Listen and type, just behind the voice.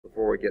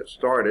before we get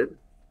started.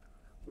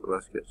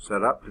 Let's get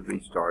set up to be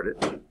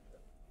started.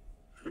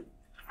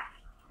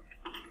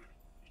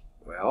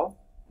 Well,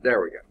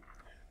 there we go.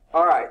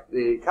 All right,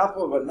 the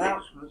couple of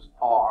announcements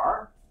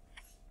are,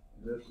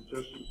 this is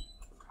just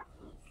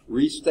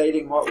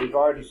restating what we've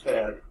already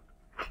said.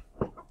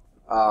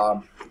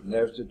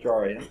 There's the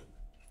Jorian.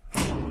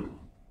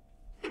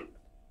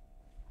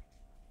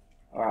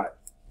 All right.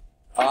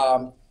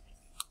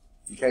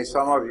 In case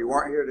some of you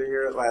weren't here to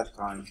hear it last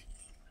time,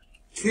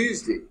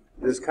 Tuesday,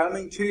 this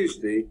coming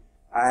Tuesday,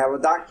 I have a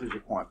doctor's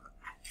appointment.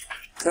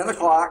 10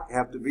 o'clock,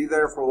 have to be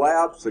there for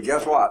labs, so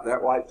guess what?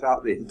 That wipes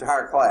out the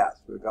entire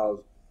class because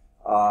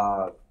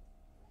I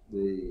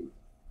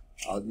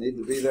need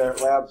to be there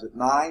at labs at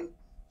 9,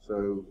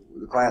 so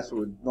the class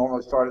would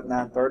normally start at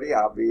 9:30.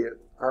 I'll be at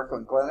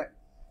Kirkland Clinic,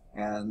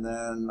 and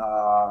then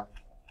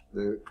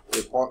the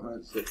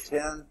appointment's at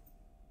 10,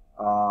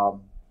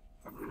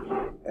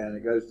 and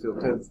it goes till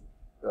 10.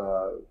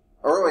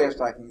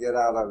 Earliest I can get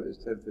out of it is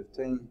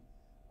 10:15,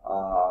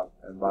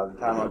 and by the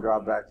time I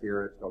drive back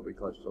here, it's going to be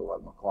close to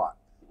 11 o'clock.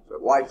 So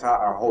it wipes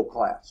out our whole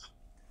class.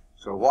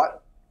 So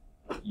what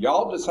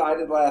y'all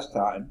decided last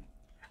time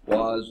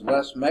was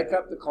let's make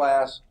up the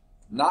class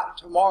not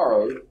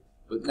tomorrow,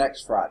 but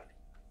next Friday.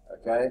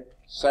 Okay?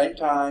 Same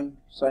time,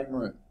 same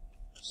room.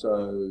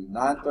 So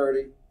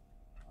 9:30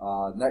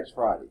 next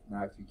Friday.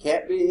 Now, if you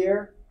can't be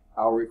here,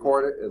 I'll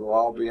record it. It'll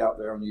all be out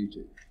there on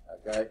YouTube.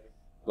 Okay?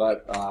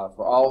 But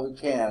for all who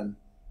can,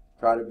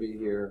 try to be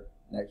here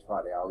next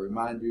Friday. I'll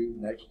remind you,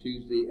 next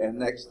Tuesday and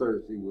next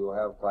Thursday we will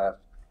have class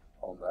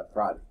on that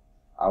Friday.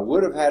 I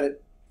would have had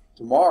it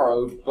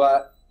tomorrow,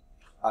 but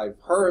I've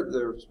heard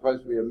there's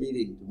supposed to be a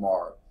meeting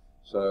tomorrow.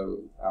 So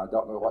I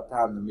don't know what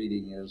time the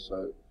meeting is,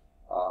 so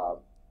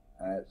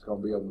and it's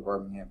going to be on the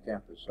Birmingham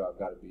campus, so I've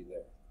got to be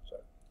there.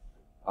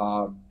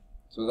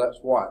 So that's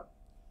one.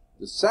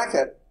 The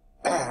second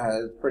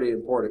is pretty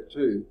important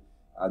too.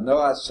 I know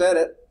I said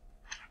it,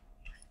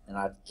 and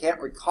I can't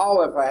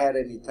recall if I had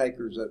any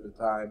takers at the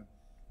time,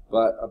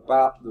 but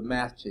about the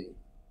math team.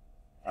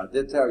 I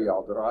did tell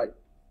y'all, right?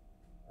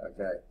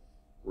 Okay.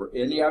 Were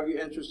any of you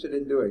interested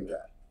in doing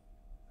that?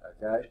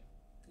 Okay.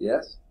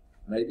 Yes?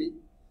 Maybe?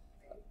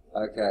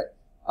 Okay.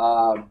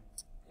 I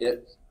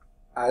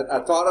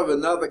thought of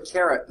another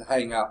carrot to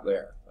hang out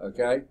there.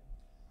 Okay.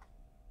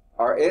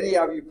 Are any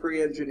of you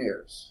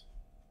pre-engineers?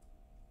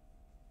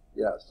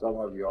 Yes, some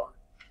of you are.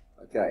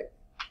 Okay.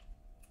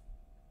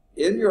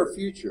 In your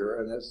future,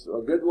 and it's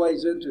a good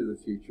ways into the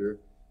future,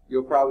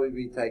 you'll probably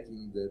be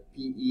taking the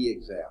PE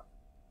exam,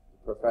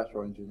 the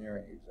professional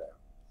engineering exam.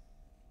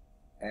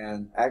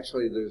 And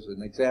actually there's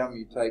an exam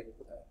you take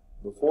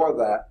before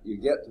that, you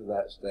get to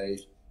that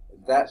stage,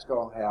 and that's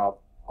going to have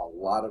a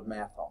lot of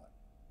math on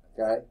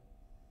it, okay?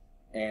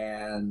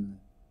 And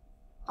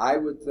I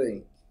would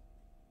think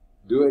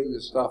doing the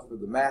stuff for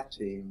the math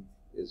team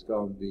is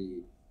going to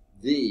be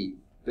the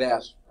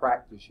best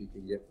practice you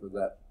can get for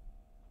that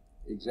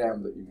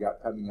exam that you've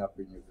got coming up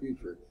in your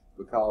future,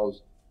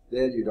 because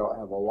then you don't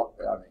have a lot.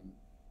 I mean,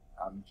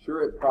 I'm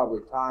sure it's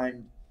probably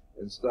timed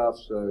and stuff,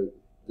 so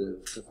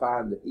to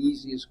find the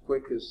easiest,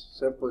 quickest,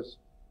 simplest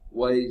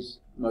ways,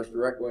 most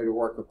direct way to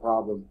work a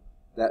problem,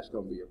 that's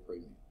going to be a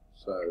premium.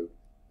 So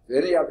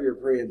if any of your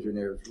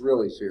pre-engineers,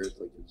 really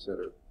seriously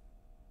consider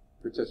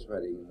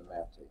participating in the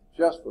math team,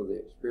 just for the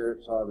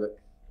experience of it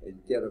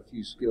and get a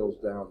few skills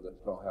down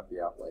that's going to help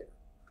you out later.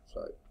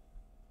 So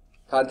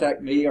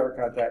contact me or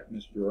contact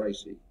Mr.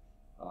 Racy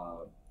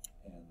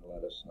and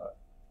let us know.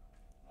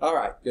 All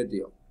right, good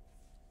deal.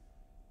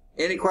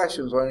 Any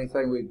questions on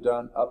anything we've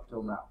done up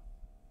till now?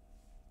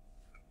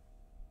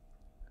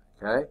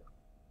 Okay.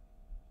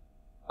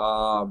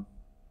 All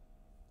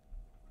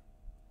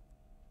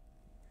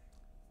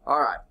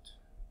right.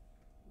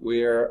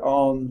 We're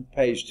on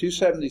page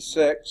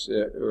 276,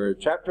 or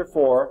chapter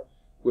 4,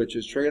 which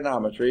is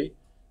trigonometry.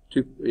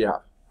 Yeah. I have a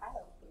question.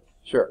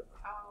 Sure.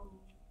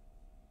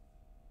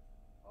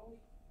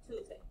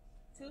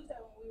 Tuesday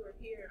when we were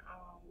here,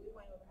 we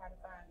went over how to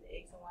find the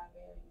X and Y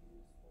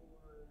values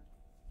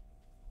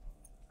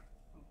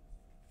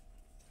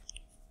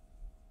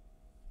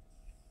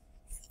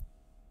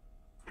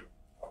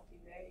for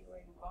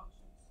evaluating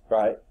functions.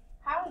 Right.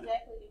 How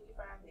exactly did we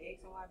find the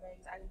X and Y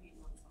values? I didn't get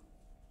notes on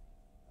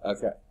that.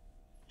 Okay.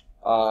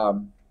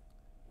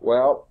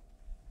 Well,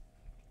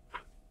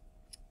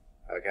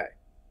 okay.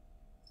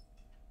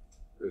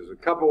 There's a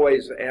couple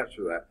ways to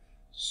answer that.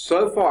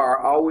 So far,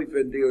 all we've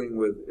been dealing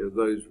with is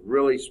those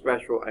really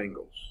special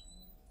angles.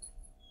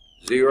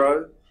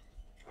 0,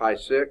 pi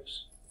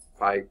 6,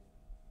 pi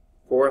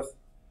 4th,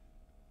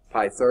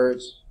 pi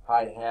 3rds,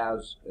 pi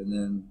halves, and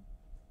then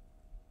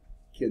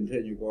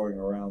continue going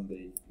around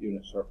the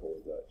unit circle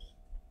with those.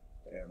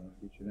 And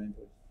what's your name,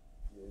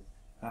 please?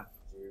 Huh?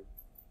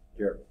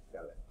 Jeremy,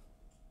 got it.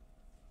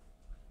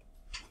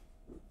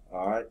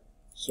 All right.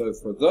 So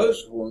for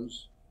those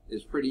ones,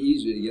 it's pretty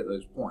easy to get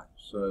those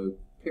points. So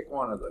pick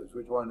one of those.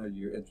 Which one are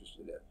you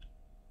interested in?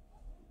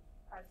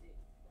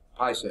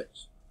 Pi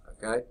 6.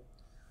 Okay.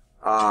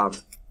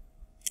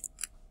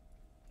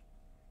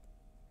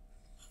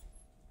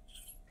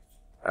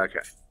 Okay.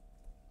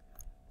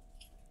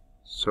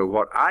 So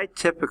what I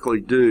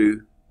typically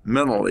do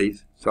mentally,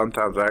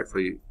 sometimes I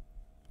actually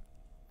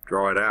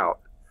draw it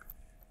out,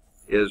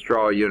 is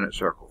draw a unit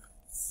circle.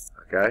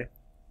 Okay?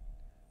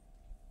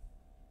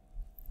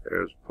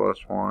 There's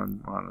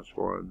 +1, -1,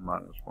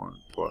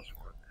 -1, +1.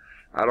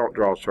 I don't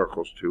draw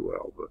circles too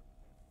well, but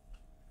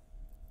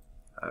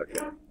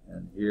okay.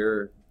 And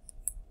here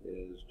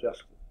is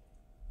Justin.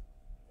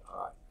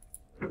 All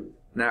right.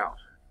 Now,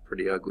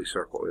 pretty ugly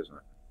circle, isn't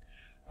it?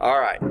 All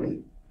right.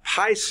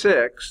 Pi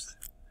sixth.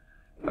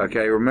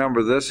 Okay,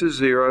 remember this is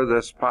 0,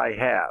 this pi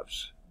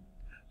halves.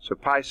 So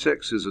pi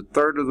 6 is a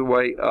third of the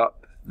way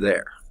up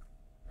there,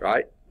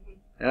 right?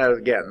 And that is,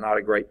 again, not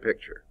a great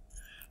picture.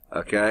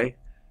 Okay?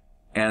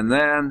 And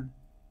then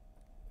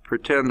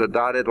pretend a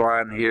dotted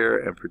line here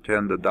and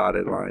pretend a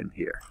dotted line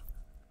here.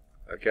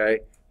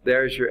 Okay?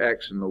 There's your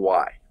x and the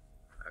y.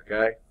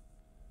 Okay?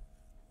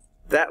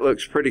 That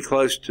looks pretty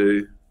close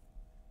to,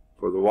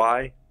 for the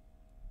y,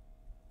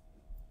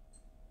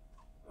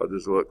 what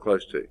does it look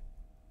close to?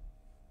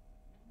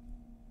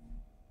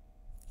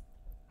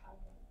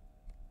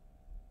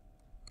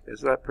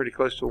 Is that pretty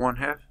close to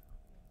 1/2?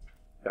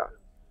 Yeah.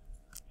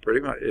 Pretty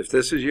much. If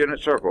this is unit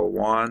circle,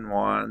 1,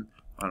 1,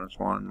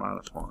 -1,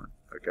 -1.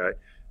 Okay?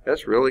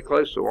 That's really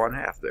close to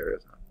 1/2 there,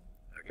 isn't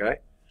it?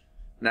 Okay?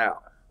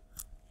 Now,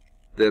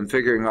 then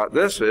figuring out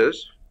this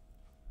is,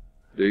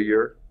 do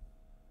your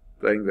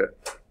thing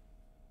that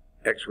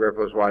x squared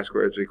plus y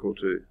squared is equal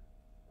to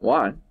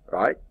 1,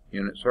 right?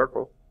 Unit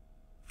circle.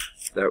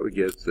 That would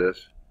give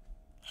this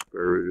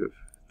square root of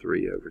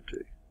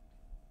 3/2.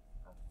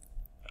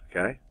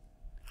 Okay?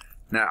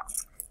 Now,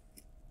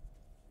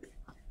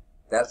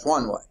 that's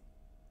one way,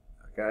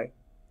 okay?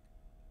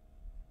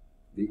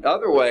 The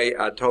other way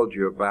I told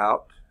you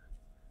about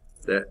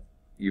that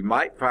you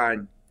might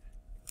find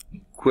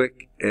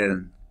quick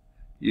and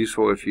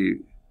useful if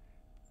you,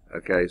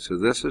 okay, so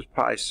this is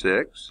pi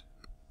 6.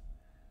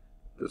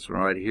 This one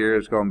right here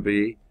is going to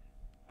be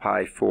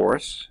pi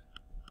 4ths.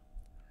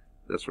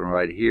 This one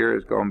right here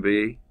is going to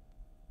be,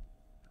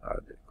 I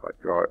didn't quite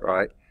draw it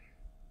right,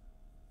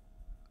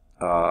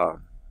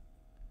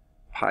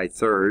 pi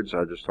thirds.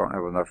 I just don't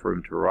have enough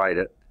room to write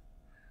it.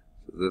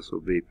 So this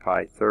will be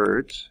pi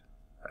thirds.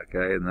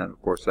 Okay, and then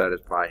of course that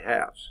is pi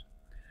halves.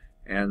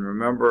 And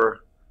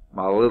remember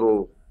my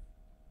little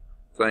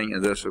thing,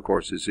 and this of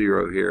course is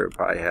 0 here,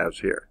 pi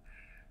halves here.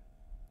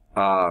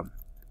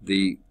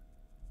 The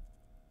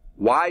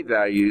y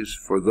values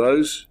for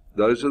those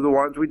are the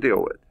ones we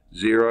deal with.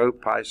 0,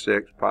 pi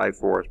 6, pi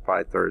 4ths,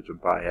 pi thirds, and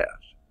pi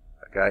halves.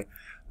 Okay?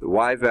 The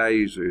y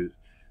values are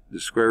the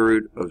square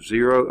root of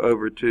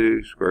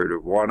 0/2, square root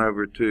of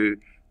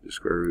 1/2, the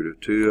square root of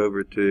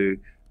 2/2,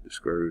 the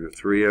square root of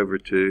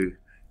 3/2,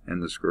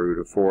 and the square root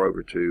of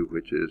 4/2,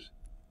 which is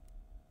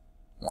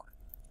 1.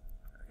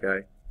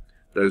 Okay?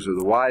 Those are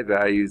the y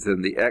values,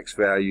 and the x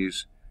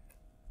values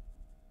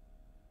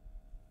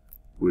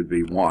would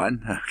be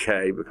 1,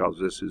 okay, because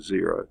this is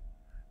 0.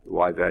 The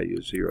y value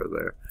is 0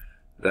 there.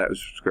 That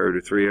was square root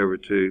of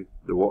 3/2.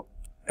 The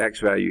x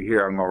value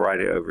here, I'm going to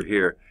write it over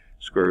here,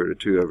 square root of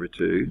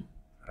 2/2.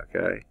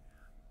 Okay,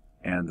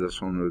 and this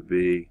one would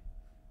be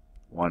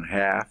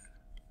 1/2,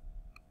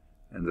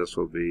 and this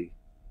will be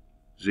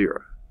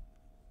 0.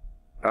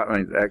 I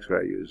mean, the x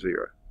value is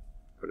 0.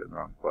 Put it in the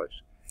wrong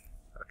place.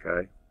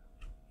 Okay.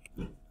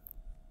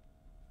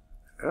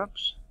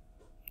 Oops.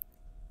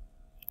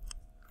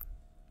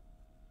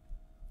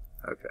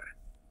 Okay.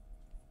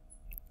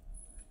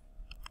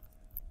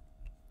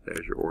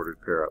 There's your ordered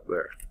pair up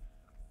there.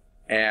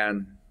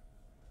 And,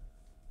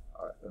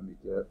 all right, let me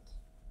get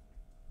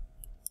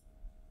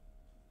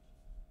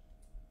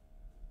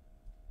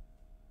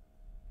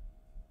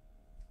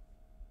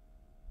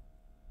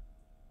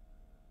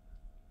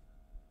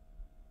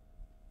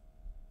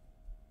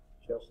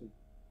Chelsea?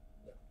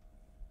 Yeah.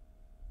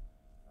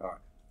 All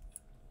right.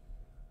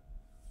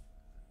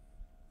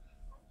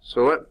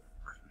 So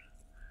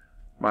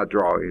my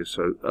drawing is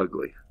so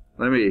ugly.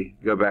 Let me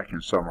go back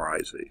and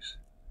summarize these.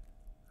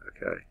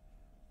 Okay.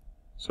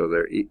 So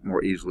they're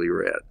more easily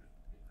read.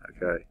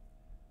 Okay.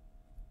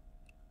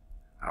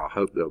 I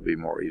hope they'll be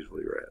more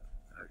easily read.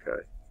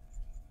 Okay.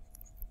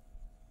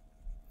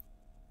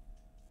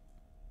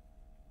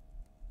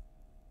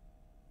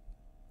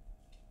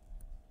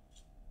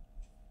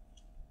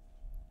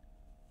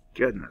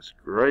 Goodness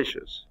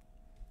gracious.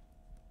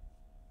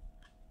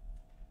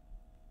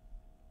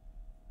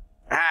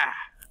 Ah!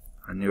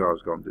 I knew I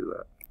was going to do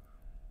that.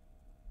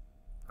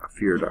 I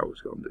feared I was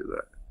going to do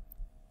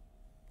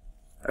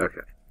that.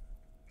 Okay.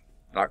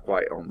 Not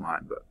quite on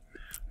mine, but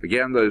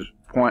again, those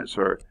points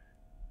are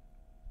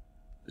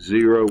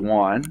 0,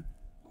 1.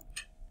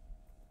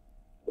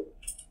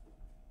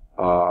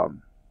 The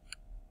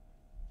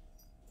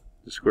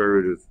square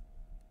root of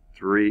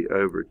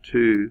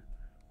 3/2,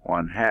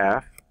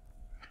 1/2.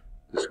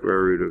 The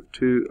square root of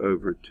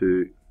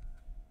 2/2,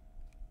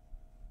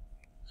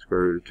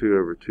 square root of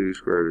 2/2,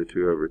 square root of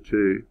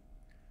 2/2,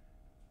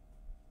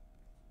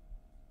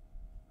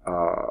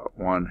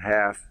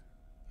 1/2,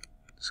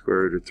 square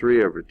root of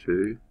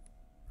 3/2,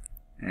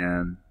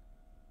 and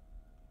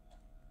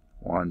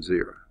 1,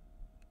 0.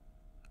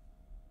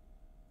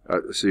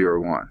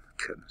 0, 1.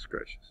 Goodness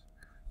gracious.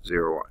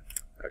 0, 1.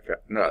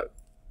 Okay, no.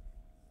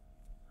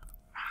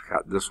 I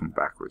got this one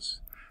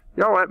backwards.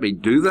 Y'all let me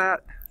do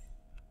that?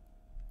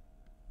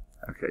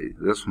 Okay,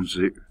 this one's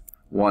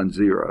 1,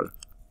 0.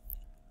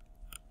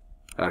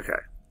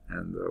 Okay,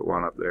 and the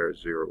one up there is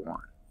 0, 1.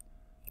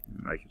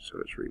 Make it so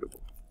it's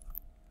readable.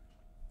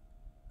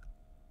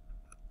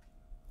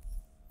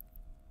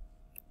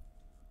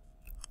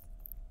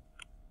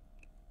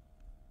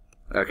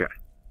 Okay.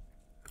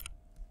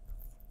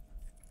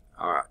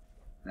 All right.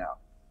 Now,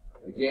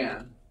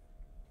 again,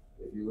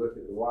 if you look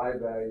at the y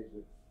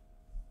values,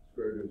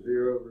 square root of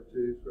 0 over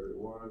 2, square root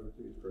of 1 over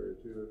 2, square root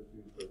of 2 over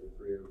 2, square root of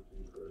 3 over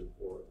 2, square root of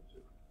 4 over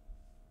 2.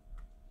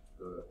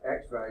 The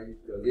x values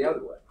go the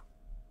other way.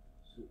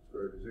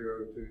 Square root of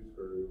 0 over 2,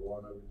 square root of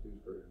 1 over 2,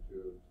 square root of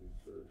 2 over 2,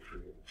 square root of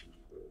 3 over 2,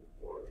 square root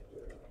of 4 over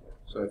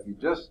 2. So if you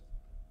just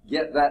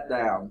get that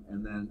down,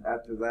 and then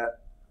after that,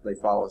 they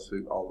follow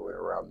suit all the way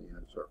around the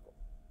unit circle.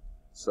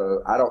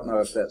 So I don't know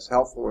if that's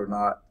helpful or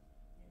not.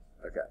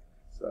 Okay,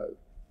 so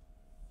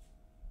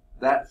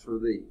that's for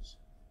these.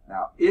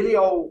 Now, any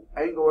old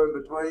angle in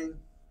between,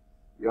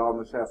 you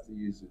almost have to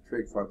use the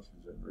trig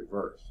functions in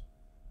reverse.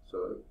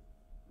 So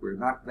we're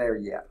not there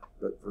yet,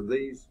 but for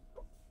these,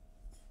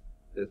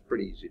 it's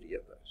pretty easy to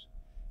get those.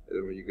 And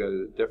then when you go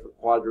to the different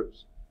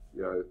quadrants,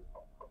 you know,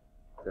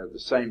 they have the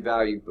same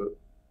value, but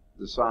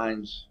the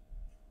signs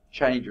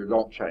change or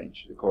don't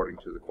change according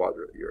to the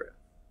quadrant you're in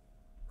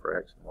for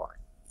x and y.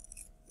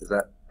 Does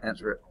that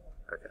answer it?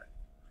 Okay.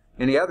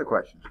 Any other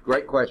questions?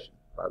 Great question,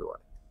 by the way.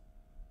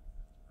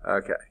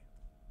 Okay.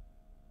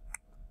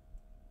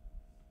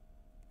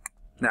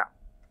 Now,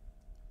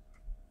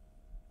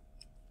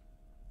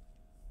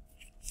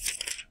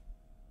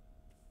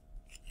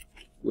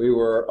 we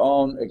were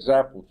on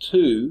example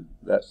 2,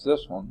 that's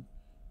this one,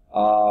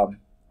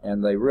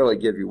 and they really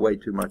give you way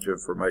too much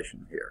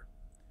information here.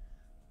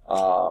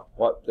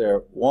 What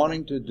they're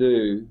wanting to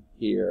do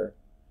here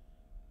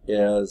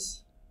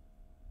is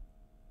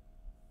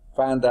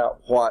find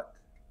out what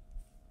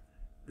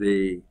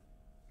the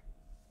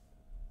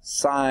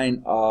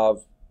sine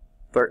of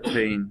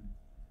 13/6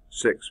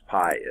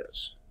 pi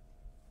is.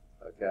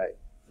 Okay?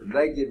 And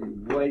they give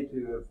you way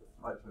too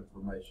much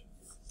information.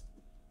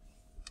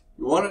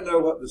 You want to know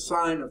what the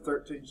sine of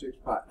 13/6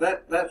 pi,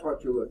 that's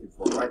what you're looking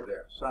for right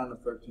there, sine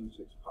of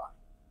 13/6 pi.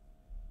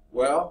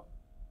 Well,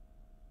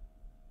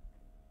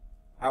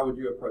 how would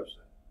you approach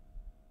that?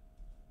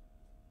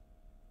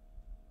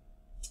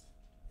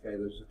 Okay,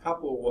 there's a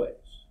couple of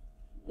ways.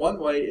 One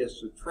way is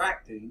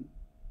subtracting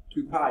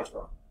 2 pi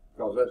from it,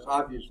 because that's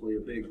obviously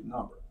a big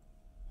number.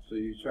 So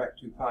you subtract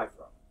 2 pi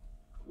from it.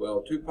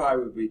 Well, 2 pi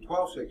would be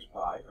 12/6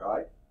 pi,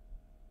 right?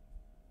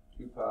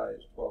 2 pi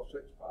is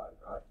 12/6 pi,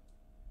 right?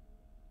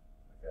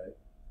 Okay.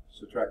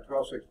 Subtract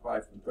 12/6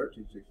 pi from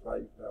 13/6 pi,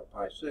 you have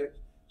pi 6.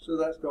 So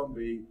that's going to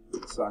be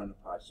the sine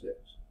of pi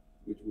 6,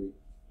 which we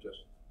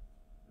just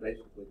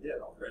basically did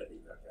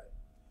already. Okay.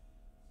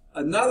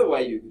 Another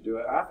way you could do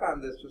it, I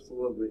find this just a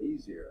little bit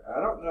easier.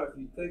 I don't know if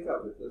you think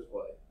of it this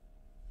way.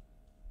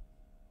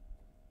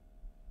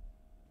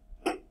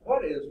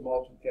 What is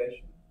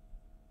multiplication?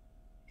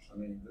 I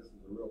mean, this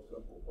is a real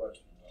simple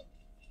question. And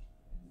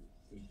it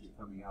seems to be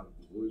coming out of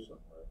the blue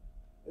somewhere.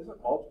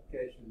 Isn't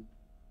multiplication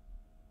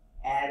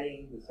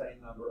adding the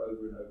same number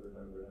over and over and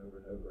over and over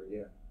and over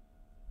again?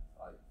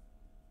 Like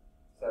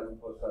 7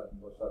 plus 7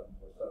 plus 7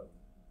 plus 7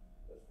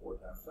 is 4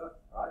 times 7,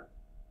 right?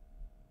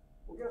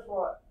 Well, guess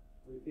what?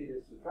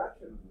 Repeated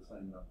subtraction of the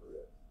same number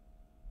is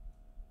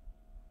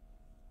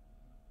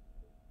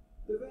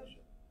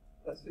division.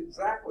 That's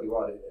exactly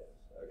what it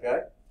is,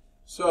 okay?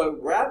 So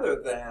rather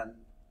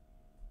than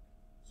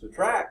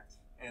subtract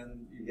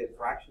and you get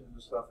fractions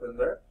and stuff in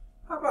there,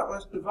 how about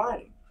less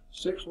dividing?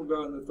 6 will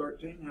go into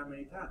 13 how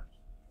many times?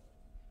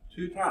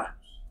 2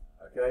 times,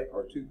 okay?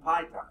 Or 2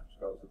 pi times,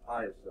 because the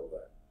pi is still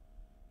there.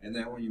 And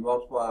then when you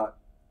multiply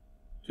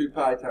 2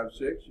 pi times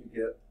 6, you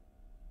get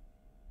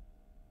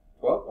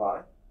 12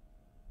 pi.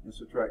 And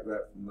subtract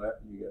that from that,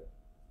 and you get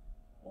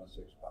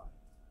 1/6 pi.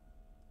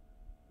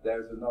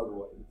 There's another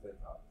way to think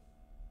of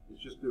it.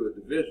 It's just do a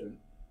division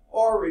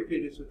or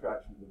repeated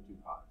subtraction of 2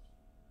 pi's.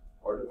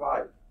 Or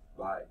divide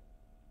by,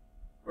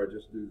 or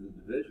just do the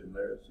division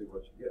there and see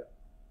what you get.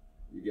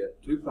 You get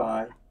 2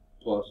 pi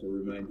plus a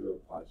remainder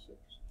of pi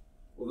 6.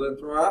 Well, then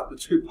throw out the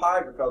 2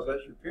 pi because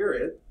that's your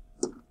period,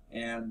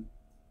 and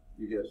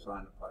you get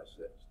sine of pi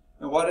 6.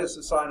 And what is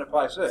the sine of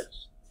pi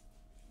 6?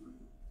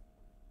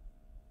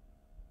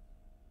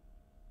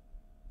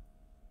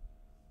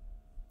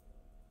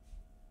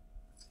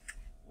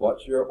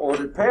 What's your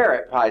ordered pair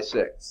at pi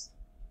 6?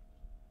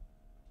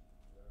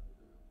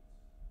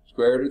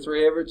 Square root of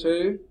 3 over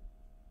 2,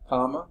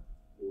 comma,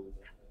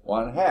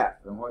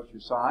 1/2. And what's your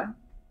sine?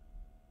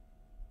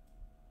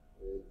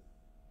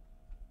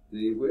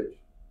 The which?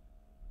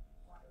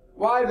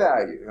 Y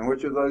value. And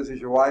which of those is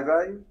your y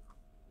value?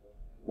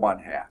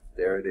 1/2.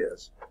 There it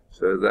is.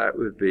 So that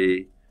would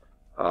be,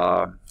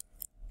 well,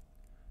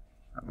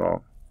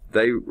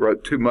 they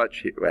wrote too much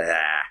here.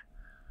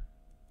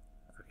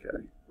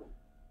 Okay.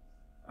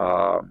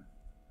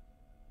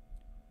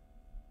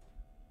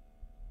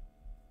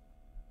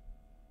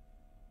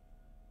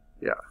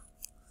 Yeah,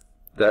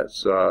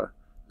 that's the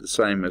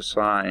same as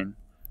sine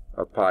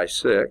of pi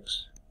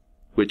 6.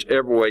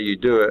 Whichever way you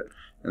do it,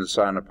 and the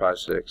sine of pi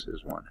 6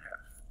 is 1/2,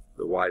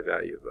 the y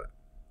value of that.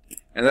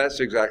 And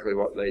that's exactly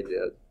what they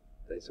did.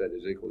 They said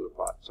is equal to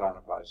sine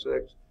of pi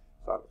 6.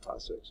 Sine of pi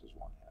 6 is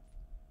 1/2.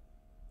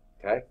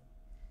 Okay?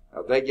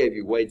 Now, they gave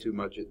you way too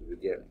much at the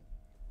beginning.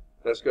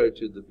 Let's go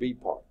to the B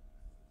part.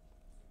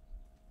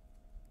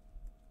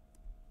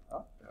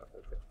 Oh,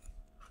 okay.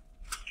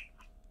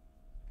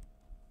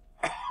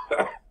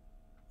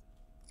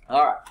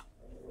 All right.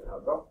 Now,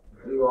 don't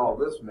do all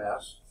this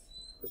mess.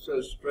 Let's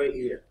go straight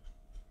here.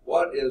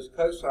 What is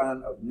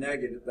cosine of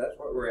negative? That's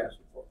what we're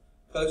asking for.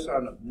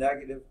 Cosine of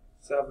negative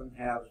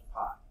 7/2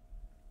 pi.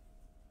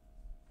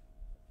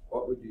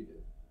 What would you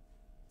do?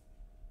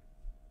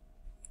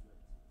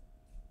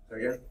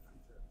 Again?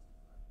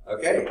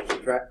 Okay.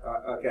 Subtract.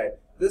 Okay.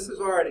 This is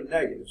already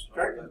negative.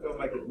 Subtracting is going to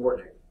make it more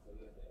negative.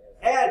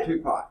 Add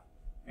 2 pi.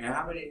 And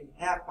how many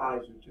half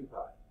pi's are 2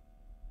 pi?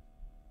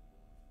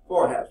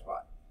 4/2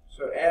 pi.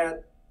 So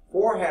add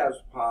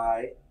 4/2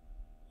 pi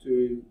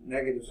to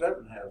negative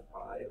 7/2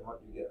 pi, and what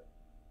do you get?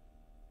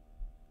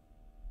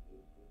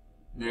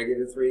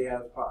 Negative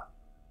 3/2 pi.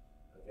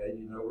 Okay, do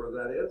you know where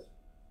that is?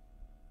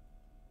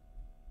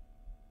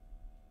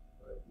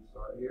 Right, you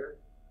start here.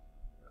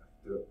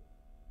 Do it.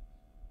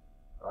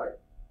 All right.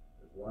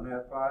 There's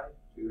 1/2 pi,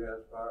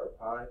 2/2 pi, or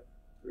pi,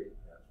 3/2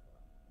 pi.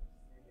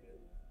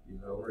 You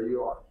know where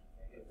you are.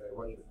 Okay,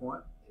 what's your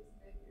point?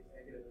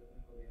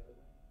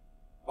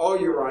 Oh,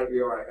 you're right.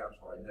 You're right. I'm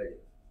sorry.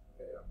 Negative.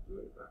 Okay, I'm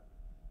doing it back.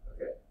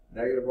 Okay.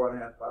 Negative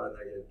 1/2 pi,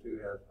 negative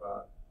 2/2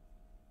 pi,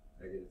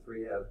 negative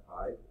 3/2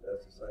 pi.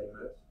 That's the same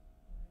as.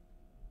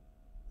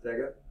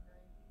 Second?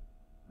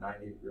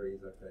 90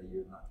 degrees. Okay,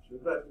 you're not sure.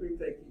 But we're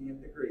thinking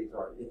in degrees,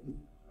 aren't you?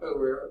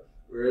 we're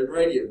in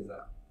radians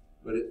now.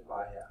 But it's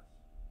pi halves.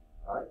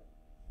 All right?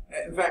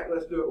 In fact,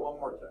 let's do it one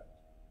more time.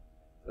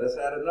 Let's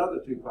add another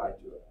 2 pi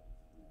to it.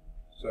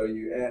 So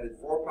you added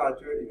 4 pi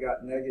to it. You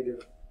got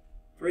negative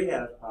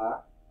 3/2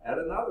 pi. Add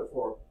another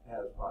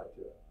 4/2 pi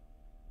to it.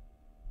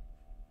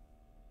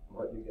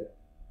 What do you get?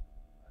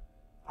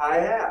 Pi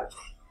halves.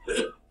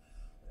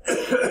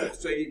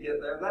 So you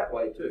get there that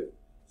way too.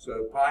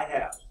 So pi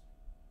halves.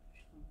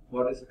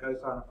 What is the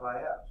cosine of pi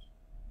halves?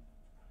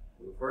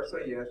 Well, the first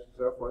thing you ask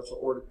yourself, what's the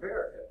ordered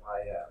pair at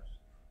pi halves?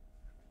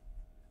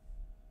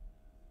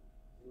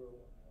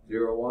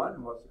 0, 1.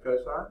 And what's the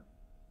cosine?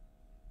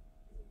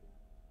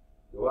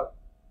 The what?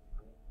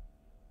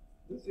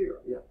 The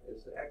 0. Yeah,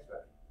 it's the x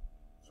value.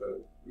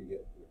 So you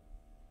get 0.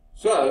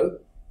 So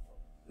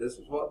this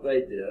is what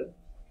they did,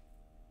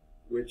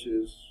 which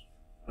is,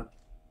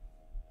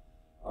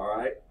 all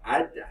right,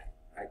 I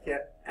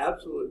can't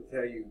absolutely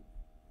tell you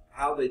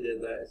how they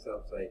did that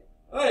except say,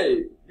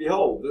 hey,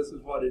 behold, this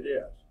is what it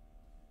is.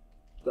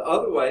 The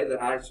other way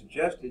that I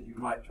suggested you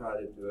might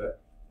try to do it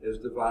is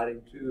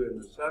dividing 2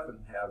 into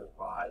 7/2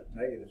 pi,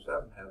 negative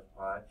 7/2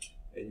 pi,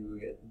 and you will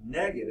get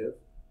negative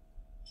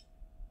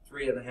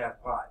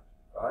 3.5 pi,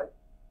 right?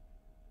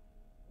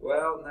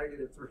 Well,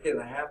 negative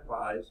 3.5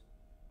 pi's,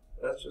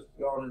 let's just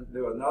go on and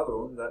do another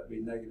one. That'd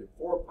be negative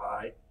 4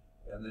 pi,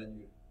 and then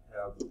you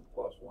have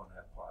plus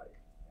 1/2 pi.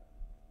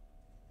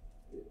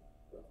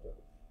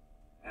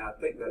 And I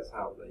think that's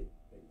how they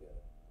did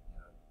it. You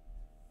know?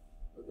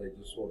 But they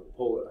just sort of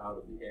pull it out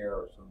of the air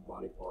or some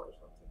body part or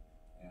something.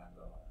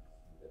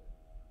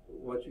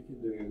 And what you can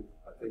do,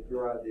 I think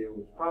your idea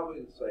was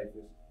probably the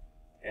safest.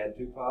 Add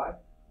 2 pi,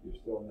 you're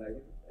still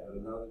negative. Add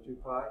another 2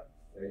 pi,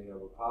 there you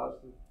have a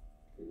positive.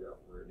 Figure out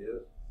where it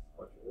is,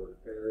 what your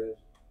ordered pair is,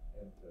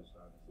 and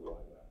cosine is the y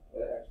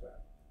value, x value,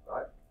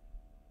 right?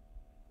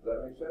 Does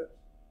that make sense?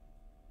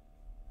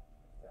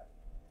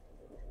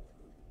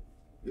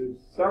 There's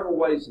several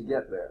ways to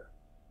get there,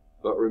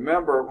 but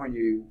remember when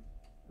you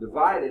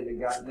divided and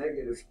got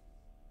negative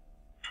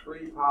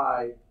 3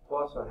 pi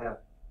plus a half,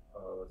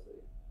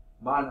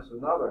 minus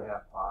another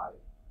half pi.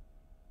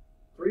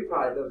 3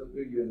 pi doesn't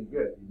do you any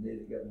good. You need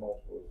to get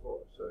multiple of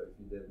 4. So if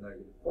you did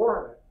negative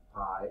 4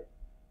 pi,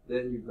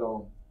 then you've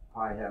gone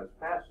pi halves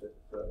past it.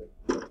 So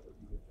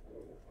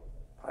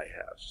pi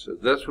halves. So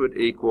this would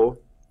equal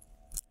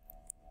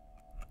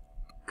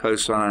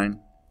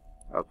cosine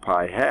of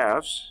pi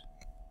halves,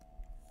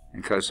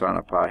 and cosine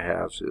of pi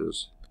halves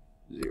is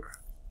 0.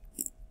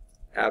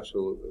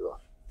 Absolutely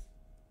right.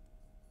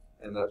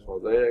 And that's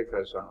what they did.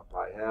 Cosine of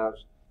pi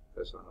halves,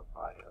 cosine of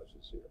pi halves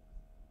is 0.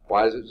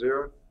 Why is it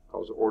 0?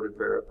 Because the ordered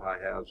pair of pi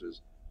halves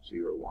is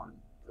 0,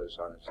 1.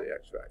 Cosine is the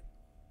x value.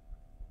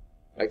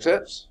 Make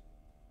sense?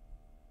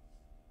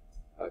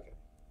 Okay.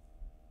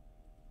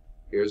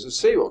 Here's the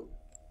C one.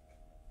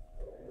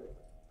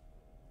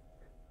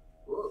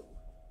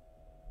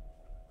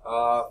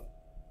 All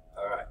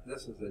right.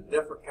 This is a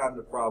different kind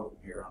of problem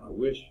here, and I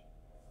wish.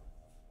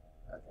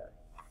 Okay.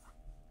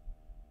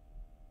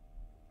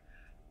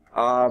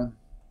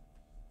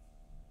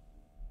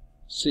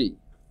 C.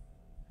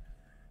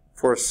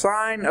 for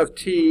sine of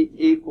t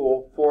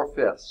equal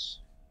 4/5.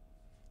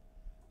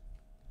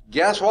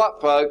 Guess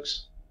what,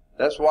 folks?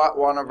 That's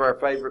one of our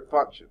favorite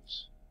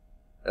functions.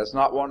 That's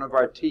not one of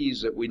our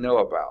t's that we know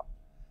about.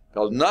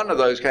 Because none of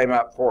those came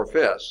out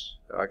 4/5.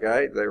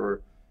 Okay? They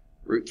were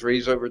root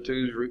 3's over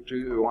 2's, root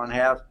 2 over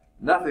 1/2.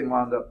 Nothing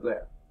wound up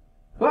there.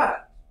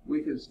 But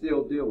we can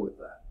still deal with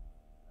that.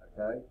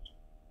 Okay?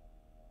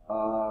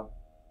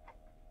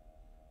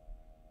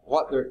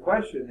 What their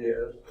question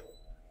is,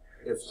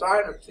 if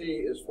sine of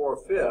t is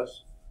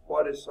 4/5,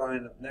 what is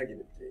sine of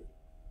negative t?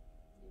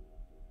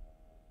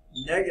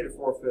 Negative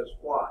 4/5,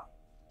 why?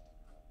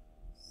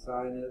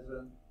 Sine is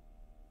an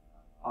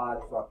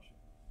odd function,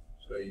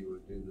 so you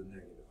would do the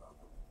negative of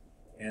it.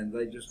 And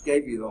they just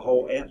gave you the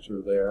whole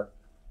answer there.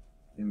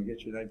 Can we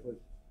get your name, please?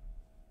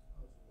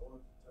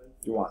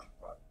 Juwan.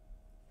 Right.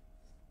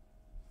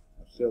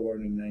 I'm still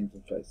learning names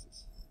and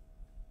faces.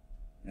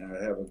 And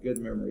I have a good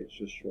memory, it's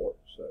just short.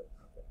 So,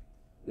 okay.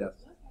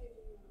 Yes.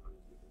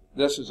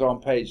 This is on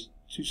page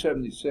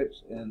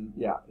 276 in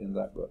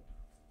that book.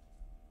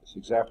 It's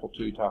example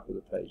 2, top of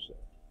the page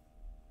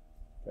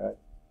there. Okay?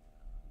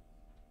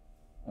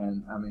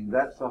 And, I mean,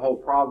 that's the whole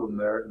problem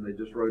there, and they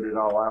just wrote it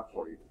all out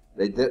for you.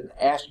 They didn't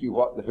ask you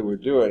what they were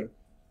doing.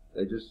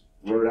 They just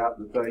wrote out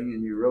the thing,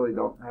 and you really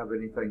don't have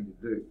anything to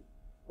do.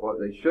 What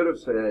they should have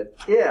said,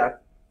 if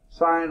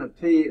sine of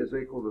t is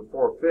equal to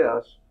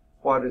 4/5,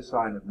 what is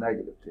sine of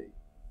negative t?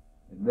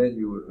 And then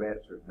you would have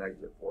answered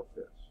negative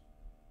 4/5,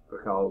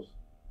 because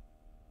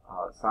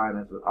sine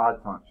is an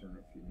odd function.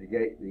 If you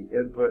negate the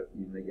input,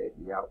 you negate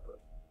the output.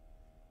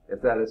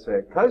 If that is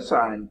said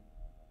cosine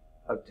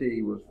of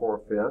t was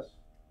 4/5,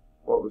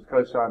 what was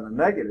cosine of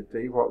negative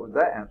t? What would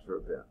that answer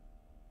have been?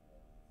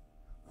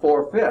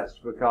 4/5,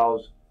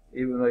 because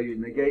even though you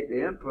negate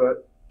the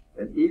input,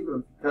 and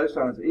even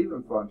cosine is an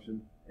even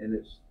function, and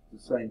it's the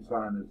same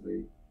sign as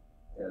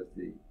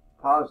the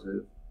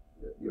positive,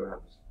 you'll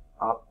have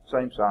the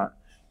same sign,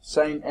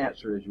 same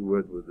answer as you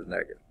would with the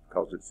negative,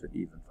 because it's an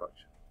even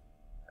function.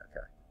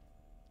 Okay.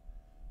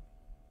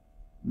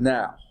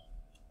 Now,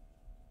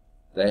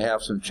 they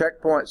have some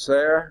checkpoints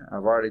there.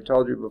 I've already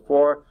told you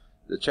before,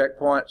 the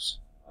checkpoints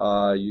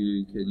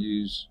you can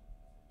use.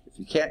 If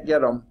you can't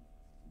get them,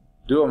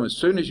 do them as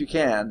soon as you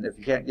can. If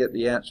you can't get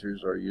the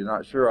answers or you're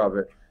not sure of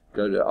it,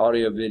 go to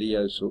Audio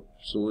Video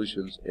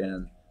Solutions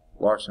in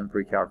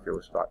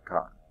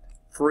LarsonPrecalculus.com.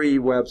 Free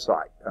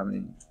website. I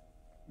mean,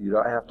 you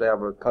don't have to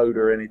have a code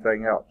or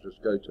anything else.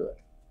 Just go to it.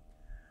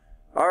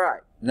 All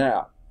right.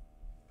 Now,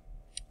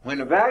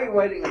 when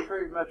evaluating a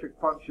trigonometric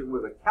function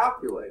with a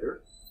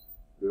calculator,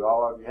 do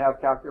all of you have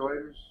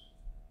calculators?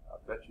 I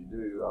bet you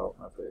do. I don't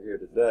know if they're here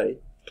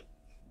today.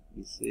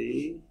 You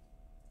see.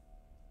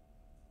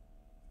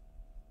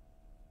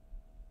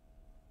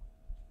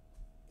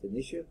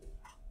 Tanisha? Is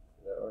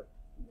that right?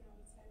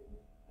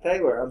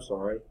 Taylor, I'm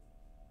sorry.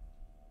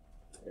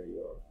 There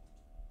you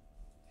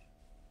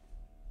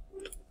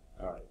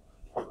are. All right.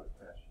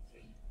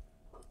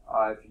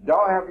 If you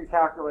don't have your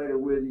calculator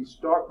with you,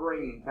 start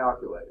bringing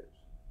calculators.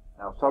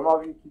 Now, some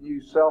of you can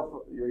use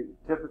you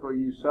typically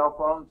use cell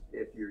phones.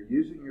 If you're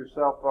using your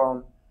cell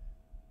phone,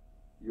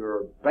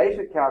 your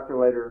basic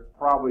calculator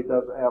probably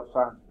doesn't have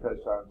sines and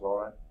cosines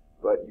on it,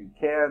 but you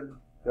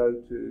can go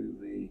to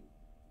the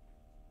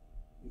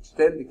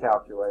extended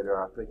calculator.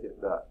 I think it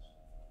does,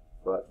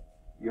 but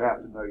you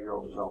have to know your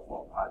own cell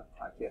phone. I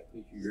can't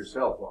teach you your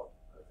cell phone.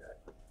 Okay,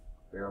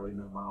 barely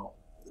know my own.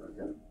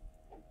 Okay,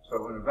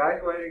 so when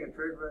evaluating a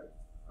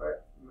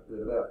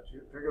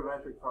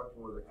trigonometric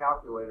function with a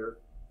calculator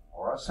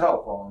or a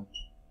cell phone,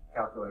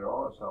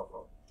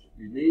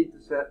 you need to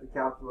set the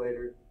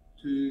calculator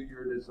to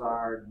your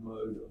desired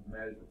mode of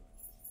measurement.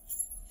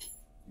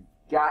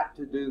 You've got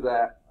to do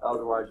that,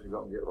 otherwise you're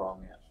going to get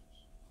wrong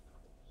answers.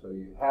 So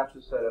you have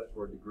to set up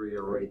for degree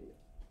or radian.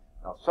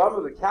 Now, some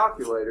of the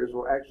calculators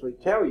will actually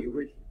tell you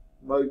which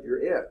mode you're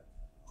in.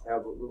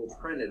 Have a little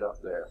printed up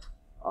there,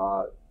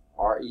 RAD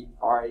or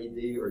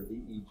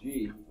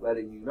DEG,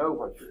 letting you know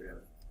what you're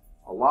in.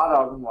 A lot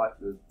of them, like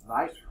the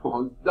nice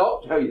ones,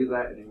 don't tell you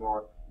that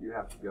anymore. You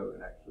have to go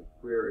and actually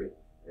query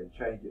and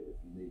change it if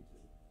you need to.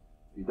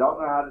 If you don't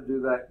know how to do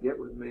that, get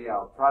with me.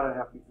 I'll try to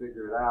help you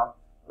figure it out.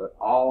 But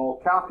all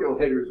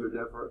calculators are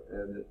different,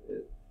 and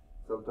it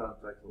sometimes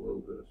takes a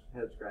little bit of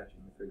head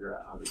scratching to figure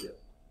out how to get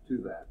to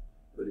that.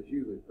 But it's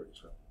usually pretty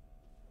simple.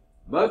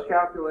 Most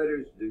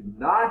calculators do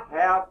not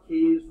have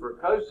keys for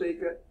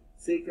cosecant,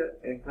 secant,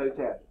 and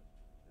cotangent.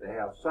 They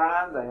have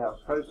sine, they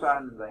have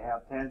cosine, and they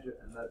have tangent,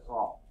 and that's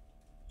all.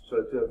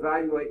 So to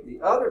evaluate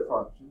the other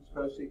functions,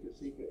 cosecant,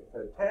 secant,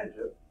 and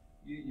cotangent,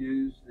 you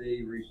use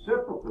the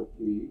reciprocal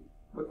key,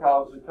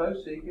 because the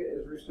cosecant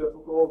is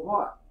reciprocal of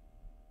what?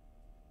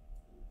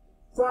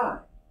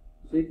 Sine.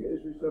 Secant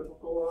is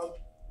reciprocal of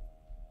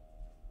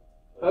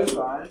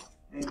cosine,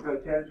 and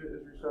cotangent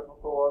is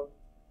reciprocal of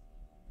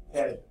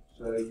tangent.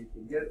 So you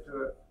can get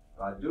to it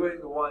by doing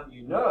the one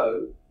you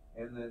know,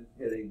 and then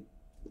hitting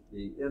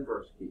the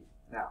inverse key.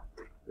 Now,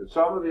 in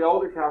some of the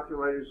older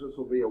calculators, this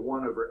will be a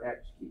 1 over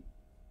x key.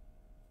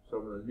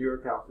 Some of the newer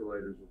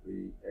calculators will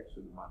be x to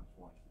the minus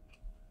 1 key.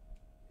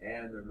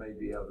 and there may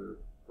be other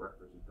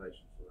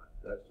representations for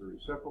that. That's the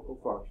reciprocal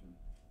function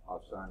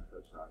of sine,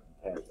 cosine,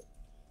 and tangent.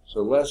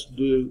 So let's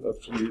do a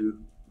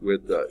few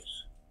with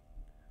those.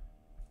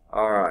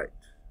 All right.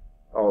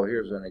 Oh,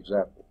 here's an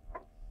example.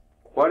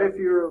 What if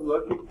you're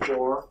looking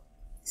for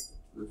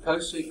the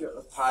cosecant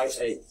of pi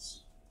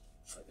eighths?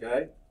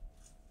 Okay?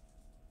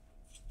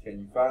 Can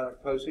you find a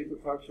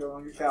cosecant function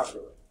on your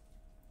calculator?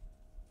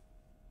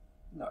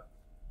 No.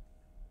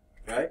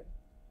 Okay?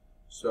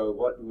 So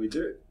what do we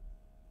do?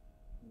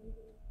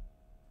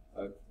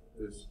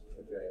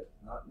 Okay,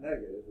 not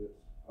negative.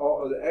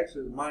 The x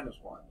is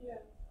 -1.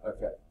 Yeah.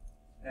 Okay.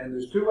 And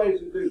there's two ways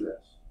to do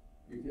this.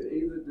 You can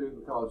either do,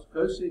 because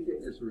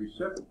cosecant is a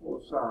reciprocal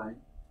of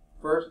sine,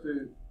 first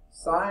do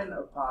sine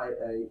of pi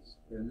eighths,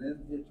 and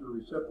then hit your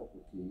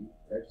reciprocal key,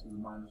 x to the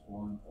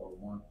 -1 or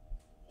 1.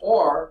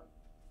 Or,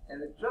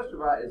 and it's just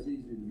about as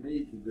easy to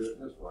me to do it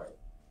this way,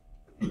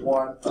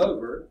 1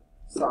 over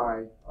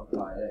sine of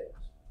pi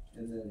eighths,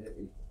 and then hit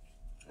equal.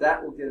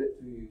 That will get it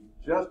to you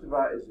just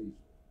about as easy.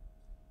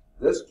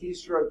 This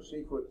keystroke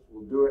sequence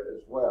will do it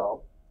as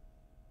well,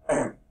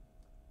 because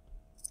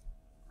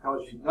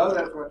you know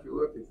that's what you're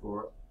looking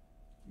for.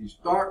 You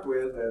start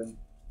with, and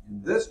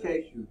in this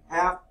case, you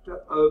have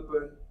to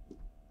open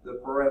the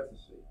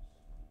parentheses.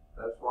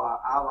 That's why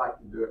I like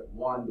to do it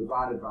 1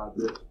 divided by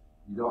this.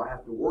 You don't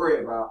have to worry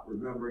about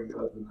remembering to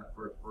open that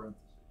first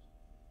parenthesis.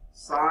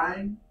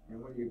 Sine,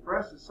 and when you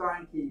press the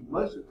sine key,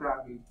 most of the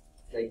time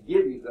they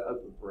give you the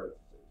open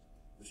parentheses.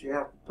 But you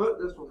have to put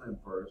this one in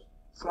first.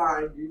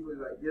 Sine, usually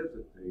that gives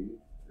it to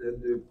you. Then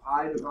do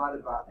pi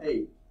divided by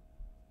 8.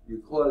 You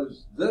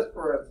close this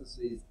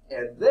parentheses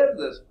and then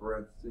this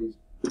parentheses,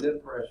 then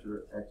press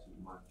your x is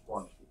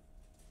 -1 key.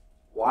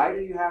 Why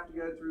do you have to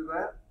go through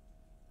that?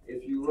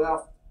 If you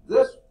left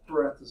this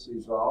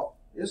parentheses off,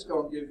 it's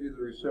going to give you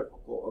the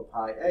reciprocal of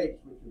pi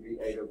eighths, which would be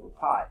 8 over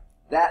pi.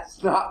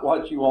 That's not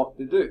what you want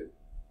to do.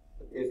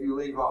 If you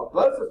leave off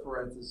both the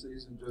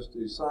parentheses and just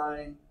do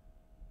sine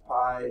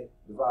pi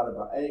divided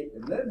by 8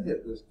 and then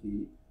hit this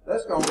key,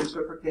 that's going to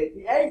reciprocate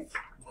the 8.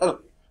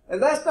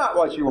 And that's not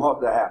what you want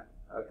to happen,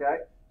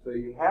 okay? So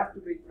you have to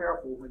be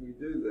careful when you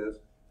do this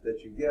that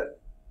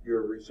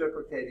you're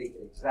reciprocating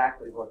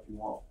exactly what you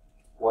want.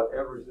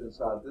 Whatever's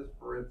inside this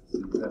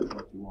parenthesis, that's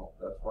what you want.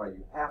 That's why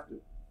you have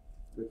to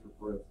put your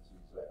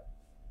parentheses there.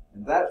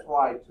 And that's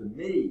why, to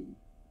me,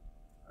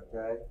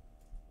 okay,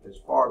 it's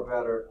far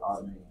better.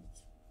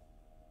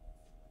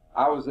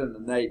 I was in the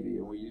Navy,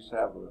 and we used to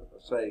have a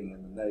saying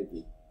in the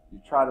Navy, you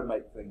try to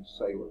make things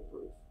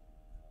sailor-proof.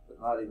 But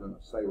not even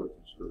a sailor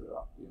can screw it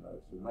up,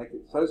 So make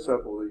it so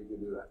simple that you can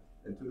do that.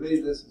 And to me,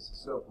 this is the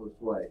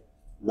simplest way.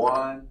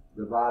 1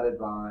 divided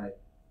by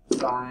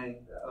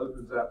sine, that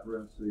opens that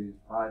parentheses,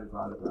 pi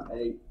divided by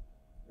 8.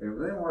 And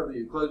then whether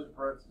you close the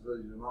parentheses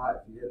or not,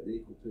 if you hit the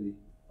equal to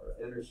or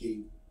enter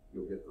key,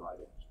 you'll get the right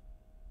answer.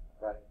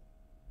 Okay?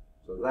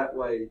 So that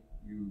way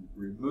you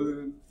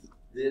remove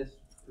this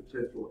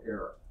potential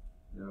error.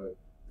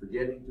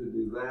 Forgetting to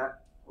do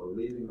that, or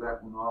leaving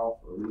that one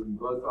off, or leaving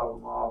both of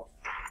them off,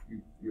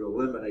 you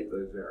eliminate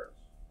those errors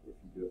if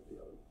you do it the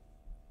other way.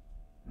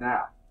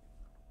 Now,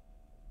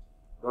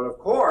 but of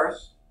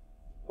course,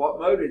 what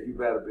mode had you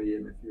better be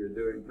in if you're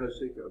doing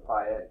cosecant of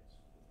pi eighths?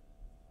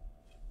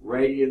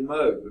 Radian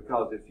mode,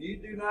 because if you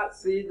do not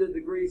see the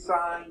degree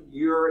sign,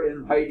 you're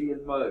in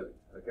radian mode,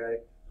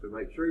 okay? So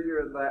make sure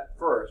you're in that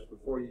first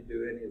before you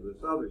do any of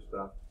this other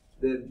stuff,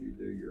 then you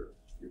do your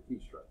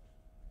keystrokes.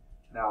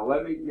 Now,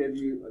 let me give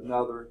you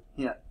another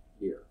hint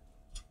here.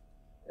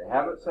 They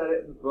haven't said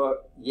it in the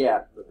book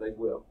yet, but they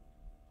will.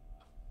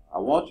 I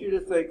want you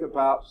to think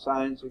about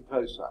sines and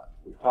cosines.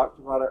 We talked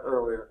about it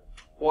earlier.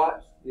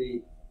 What's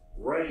the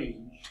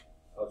range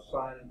of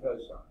sine and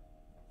cosine?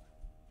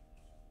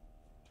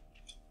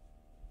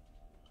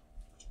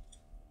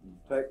 You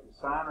take the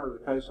sine or the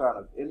cosine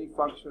of any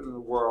function in the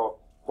world,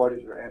 what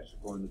is your answer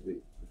going to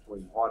be?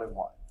 Between what and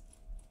what?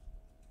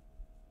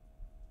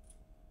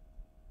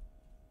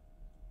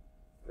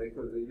 Think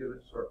of the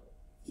unit circle.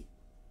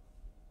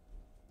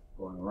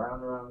 Going around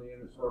and around the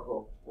unit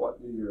circle, what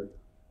do your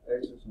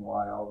x's and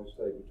y always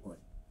stay between?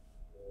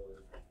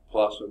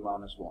 Plus or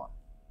minus 1.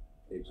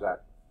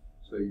 Exactly.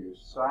 So your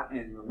sine,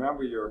 and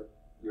remember your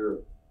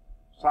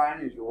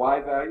sine is your y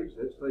values,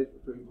 that stays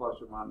between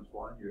plus or minus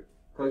 1. Your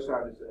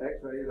cosine is the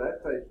x value, that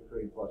stays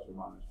between plus or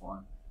minus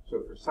 1.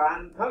 So for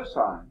sine and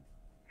cosine,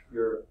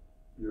 your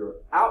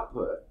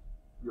output,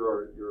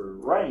 your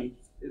range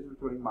is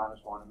between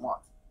 -1 and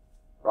 1.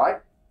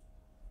 Right?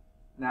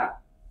 Now,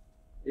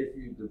 if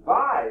you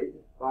divide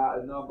by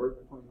a number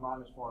between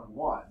 -1 and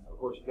 1, of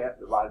course you can't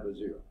divide by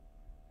 0.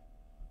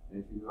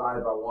 And if you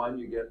divide by 1,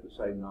 you get the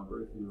same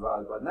number. If you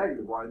divide by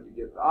 -1, you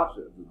get the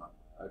opposite of the number.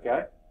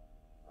 Okay?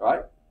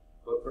 Right?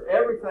 But for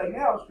everything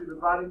else, you're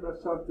dividing by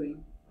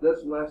something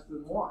that's less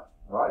than 1.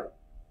 Right?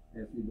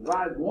 And if you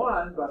divide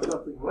 1 by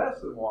something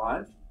less than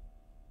 1,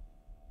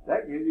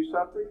 that gives you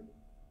something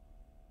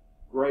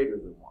greater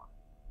than 1.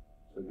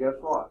 So guess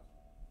what?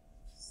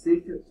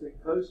 Secants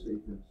and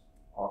cosecants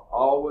are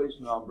always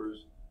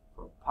numbers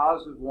from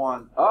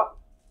 +1 up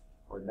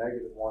or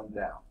negative 1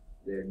 down.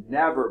 They're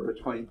never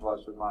between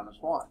plus or minus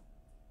 1.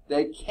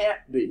 They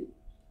can't be,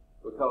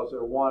 because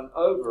they're 1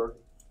 over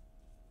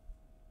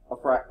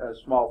a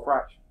small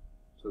fraction.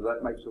 So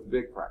that makes them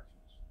big fractions.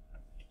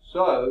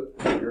 So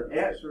your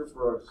answer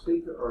for a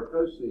secant or a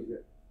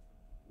cosecant,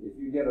 if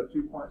you get a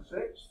 2.6,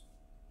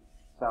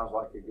 sounds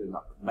like a good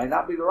number. May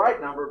not be the right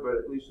number, but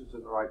at least it's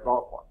in the right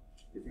ballpark.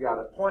 If you got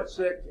a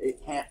 0.6, it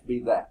can't be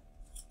that.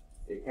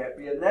 It can't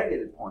be a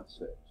negative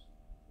 0.6.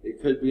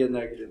 It could be a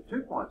negative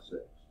 2.6.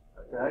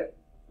 Okay?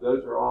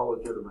 Those are all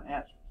legitimate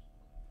answers.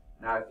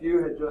 Now, if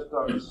you had just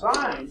done the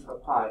sine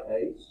of pi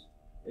eighths,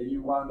 and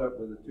you wound up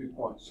with a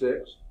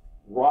 2.6,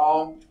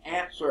 wrong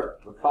answer,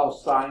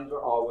 because sines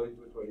are always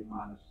between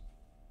minus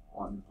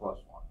 1 and plus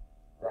 1.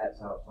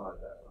 That's outside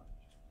that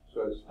range.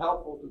 So it's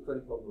helpful to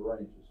think of the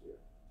ranges here.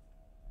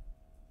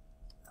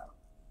 Now,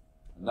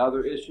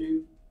 another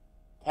issue,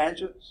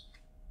 tangents,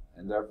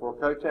 and therefore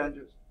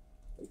cotangents.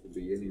 They can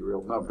be any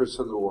real numbers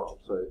in the world,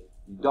 so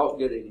you don't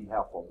get any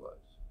help on those.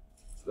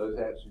 Those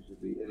answers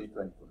would be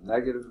anything from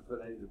negative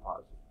infinity to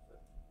positive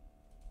infinity,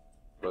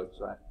 both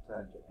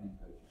tangent and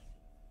cotangent.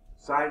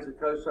 Sines and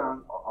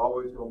cosine are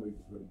always going to be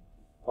between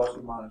plus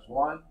or minus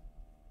 1,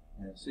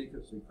 and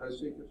secants and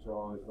cosecants are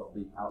always going to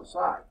be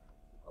outside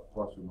of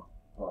plus or minus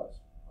 1.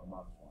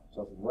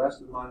 Something less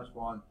than minus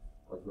 1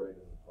 or greater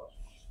than plus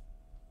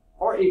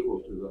 1. Or equal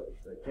to those.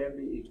 They can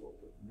be equal,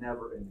 but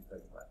never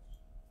anything less.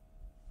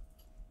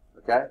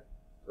 Okay?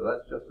 So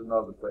that's just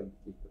another thing to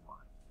keep in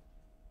mind.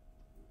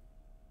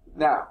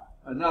 Now,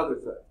 another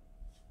thing,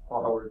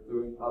 while we're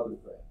doing other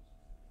things.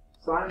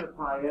 Sine of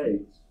pi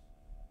eighths,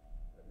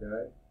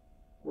 okay?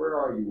 Where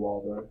are you,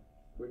 Waldo?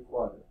 Which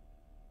quadrant?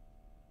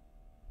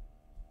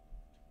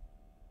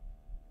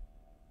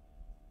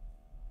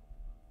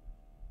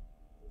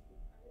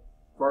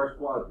 First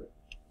quadrant.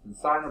 And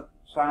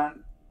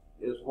sine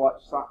is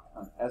what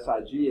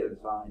SIG is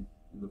sine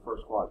in the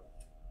first quadrant.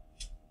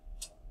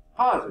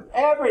 Positive.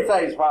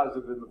 Everything's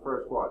positive in the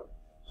first quadrant.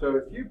 So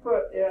if you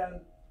put in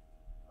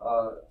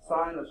a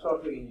sine of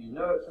something and you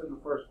know it's in the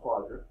first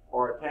quadrant,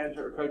 or a tangent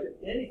or cotangent,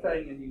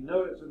 anything and you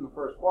know it's in the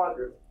first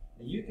quadrant,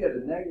 and you get a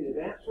negative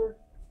answer,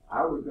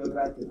 I would go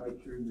back and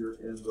make sure you're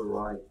in the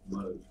right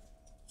mode.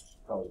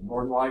 Because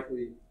more than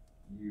likely,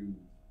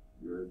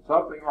 you're in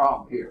something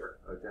wrong here,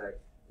 okay?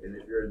 And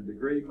if you're in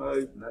degree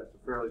mode, and that's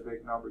a fairly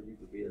big number, you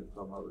could be in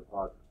some other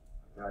quadrant,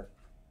 okay?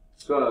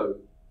 So,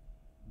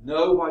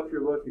 know what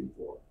you're looking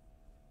for.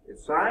 If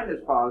sine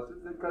is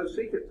positive, then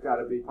cosecant's got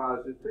to be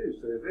positive too.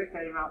 So if it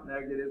came out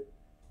negative,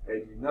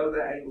 and you know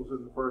the angle's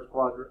in the first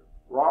quadrant,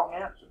 wrong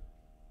answer.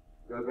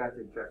 Go back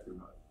and check your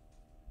mode.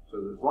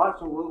 So there's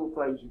lots of little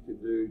things you can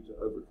do to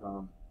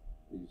overcome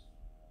these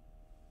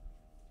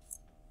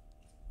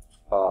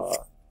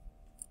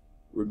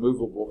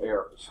removable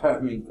errors. I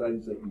mean,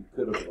 things that you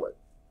could avoid.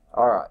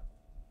 All right.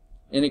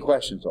 Any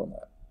questions on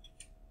that?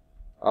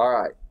 All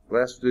right.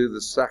 Let's do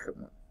the second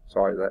one.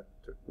 Sorry, that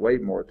took way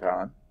more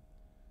time.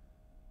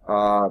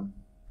 I'm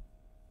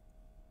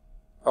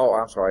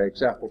sorry.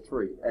 Example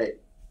 3A.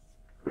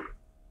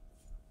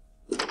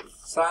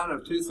 Sine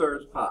of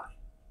 2/3 pi.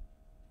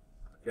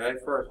 Okay,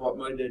 first, what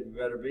mode did you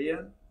better be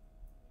in?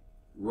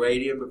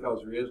 Radian,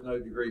 because there is no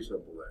degree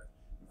symbol there.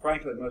 And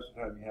frankly, most of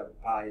the time you have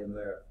a pi in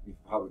there, you're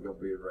probably going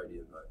to be in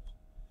radian mode.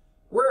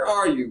 Where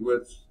are you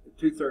with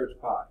 2/3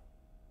 pi?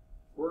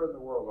 Where in the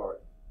world are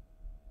you?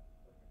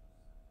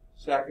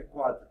 Second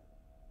quadrant.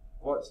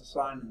 What's the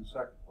sign in the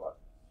second quadrant?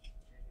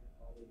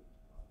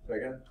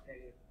 Second?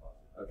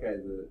 Okay,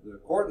 the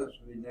coordinates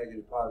would be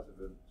negative,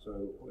 positive, so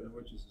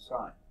which is the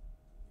sign?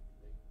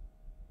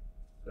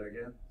 Say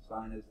again?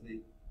 Sign is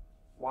the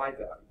y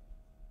value.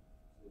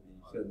 If you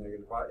said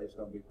negative pi, it's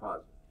going to be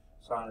positive.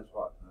 Sine is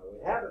what? Now,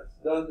 we haven't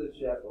done this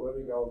yet, but let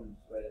me go and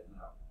say it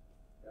now.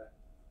 Okay.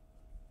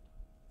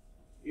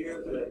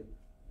 Here's a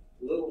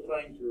little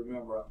thing to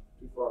remember. I'm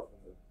too far from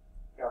the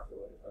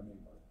calculator, my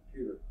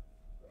computer.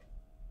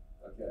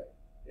 Okay.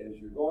 As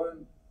you're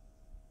going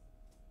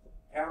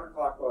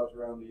counterclockwise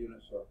around the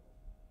unit circle,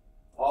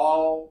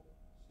 all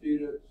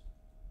students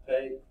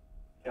take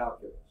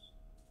calculus.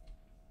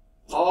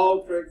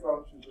 All trig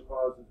functions are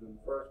positive in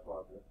the first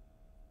quadrant.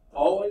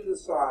 Only the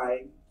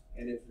sine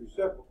and its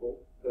reciprocal,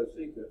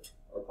 cosecant,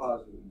 are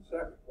positive in the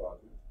second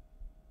quadrant.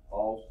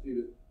 All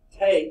students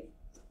take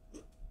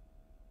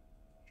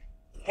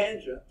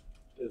tangent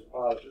is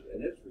positive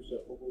and its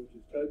reciprocal, which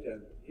is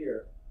cotangent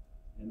here,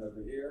 and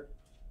over here,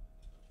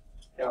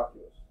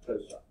 calculus,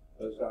 cosine.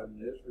 Cosine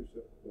and its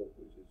reciprocal,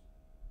 which is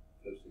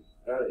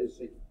cosecant. That is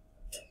secant.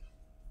 Okay.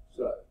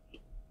 So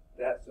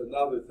that's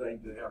another thing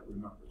to help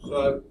remember.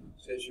 So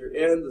since you're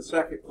in the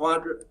second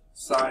quadrant,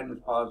 sine is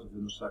positive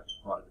in the second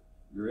quadrant.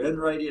 You're in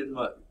radian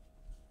mode.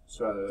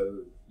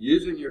 So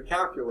using your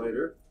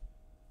calculator,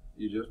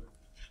 you just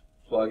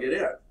plug it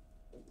in.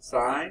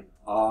 Sine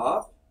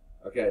of,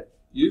 okay,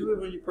 usually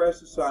when you press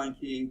the sine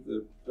key,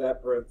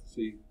 that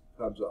parenthesis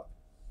comes up.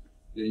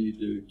 Then you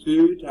do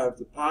 2 times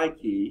the pi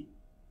key,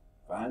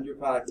 find your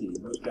pi key,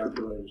 most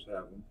calculators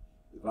have them,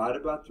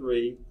 divided by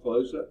 3,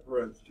 close that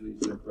parenthesis,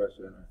 then press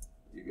enter.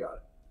 You got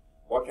it.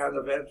 What kind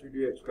of answer do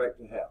you expect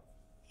to have?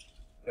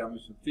 Tell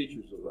me some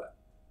features of that.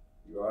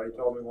 You already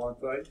told me one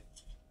thing,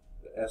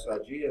 the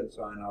SIGN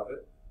sign of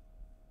it.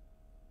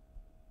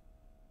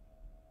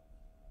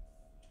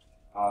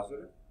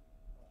 Positive,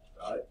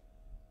 right?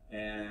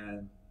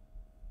 And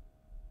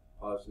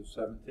positive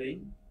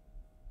 17.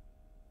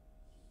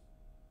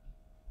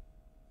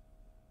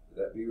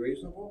 Would that be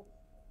reasonable?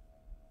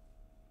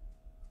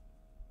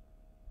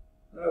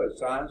 No,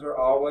 signs are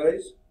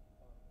always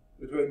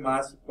between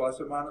plus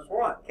and minus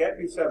 1. Can't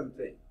be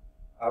 17.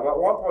 How about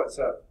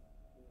 1.7?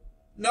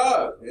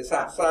 No, it's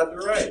outside the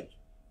range.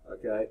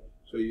 Okay,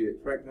 so you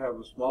expect to have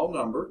a small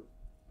number,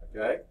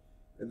 okay,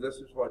 and this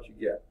is what you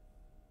get.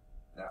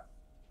 Now,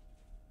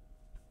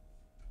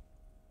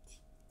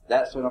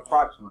 that's an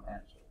approximate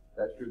answer.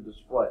 That's your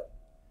display.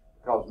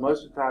 Because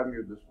most of the time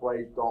your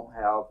displays don't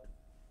have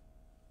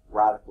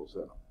radicals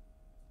in them.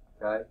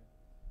 Okay?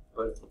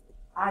 But if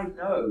I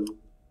know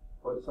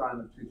what sine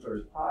of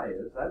 2/3 pi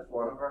is, that's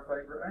one of our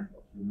favorite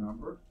angles.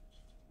 Remember?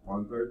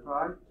 1/3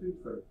 pi,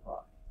 2/3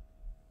 pi.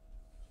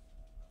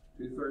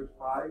 2/3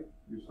 pi,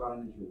 your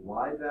sine is your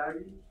y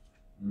value,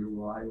 and your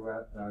y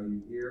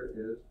value here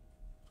is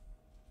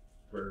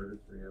square root of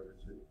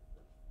 3/2.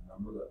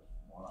 Remember that.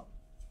 One of them.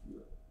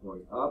 You're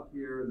going up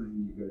here, and then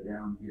you go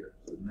down here.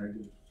 So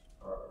negative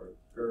or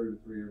square root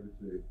of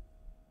 3/2.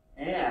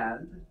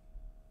 And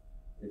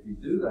if you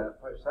do that,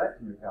 put that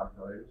in your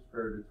calculator,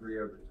 square root of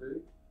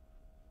 3/2,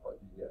 what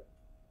do you get?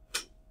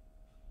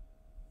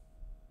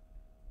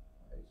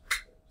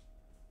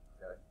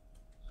 Okay,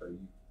 so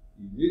you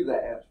knew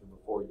that answer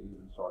before you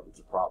even started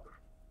the problem.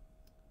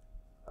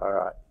 All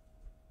right.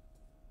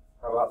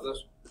 How about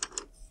this one?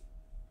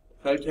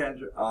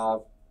 Cotangent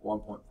of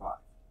 1.5.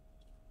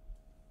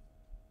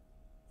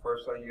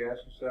 First thing you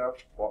ask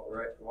yourself, what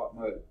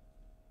mode?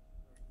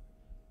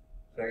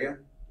 Say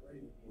again?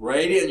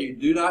 Radian. You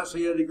do not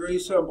see a degree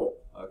symbol,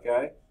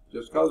 okay?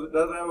 Just because it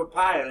doesn't have a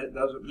pi in it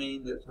doesn't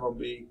mean that it's going to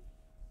be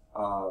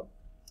a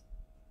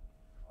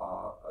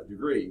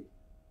degree.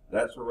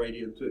 That's a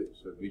radian too,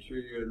 so be sure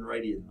you're in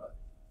radian mode.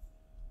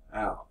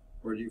 Now,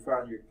 where do you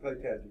find your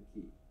cotangent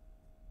key?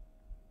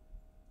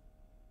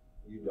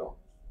 You don't.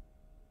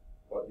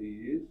 What do you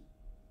use?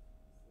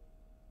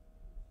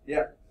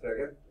 Yeah,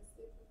 second.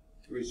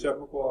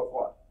 Reciprocal of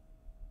what?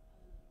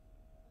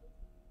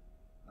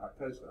 Not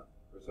cosine.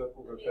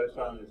 Reciprocal of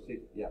cosine is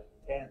theta. Yeah,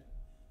 tangent.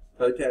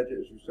 Cotangent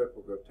is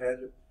reciprocal of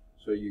tangent.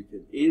 So you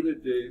can either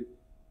do,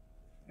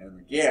 and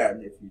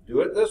again, if you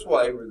do it this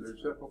way with the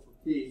reciprocal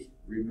key,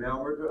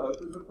 remember to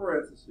open the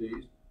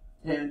parentheses.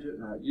 Tangent,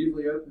 now it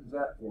usually opens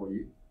that for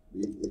you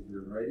if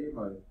you're in radian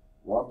mode.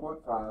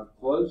 1.5,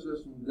 close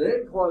this one,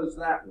 then close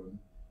that one,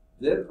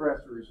 then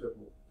press the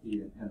reciprocal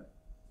key and enter.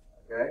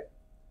 Okay?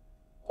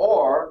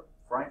 Or,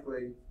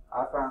 frankly,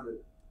 I found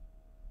it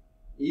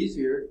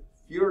easier,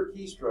 fewer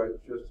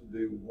keystrokes, just to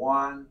do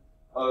 1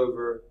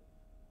 over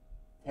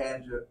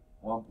tangent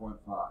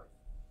 1.5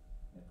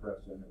 and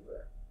press enter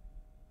there.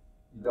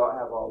 You don't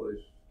have all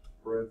those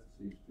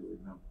parentheses to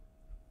remember.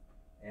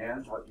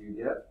 And what do you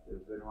get?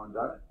 Has anyone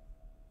done it?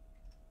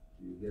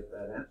 Do you get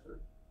that answer?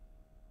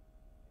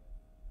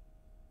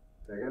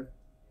 Second?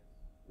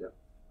 Yep.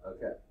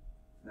 Okay.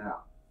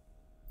 Now,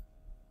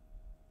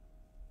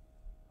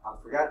 I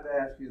forgot to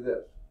ask you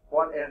this.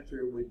 What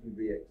answer would you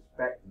be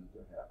expecting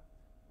to have?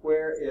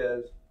 Where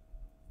is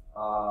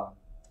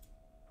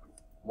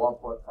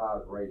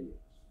 1.5 radians?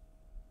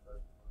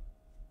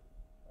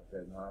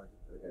 Okay, no,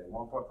 okay.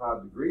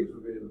 1.5 degrees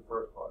would be in the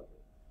first quadrant.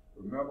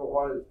 Remember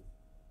what is,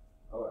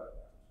 oh,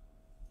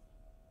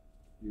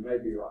 you may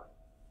be right.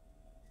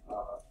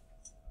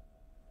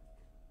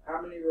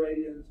 How many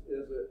radians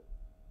is it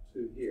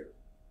to here?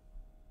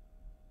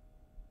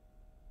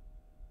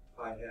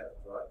 Pi half,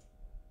 right?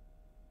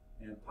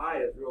 And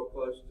pi is real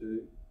close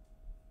to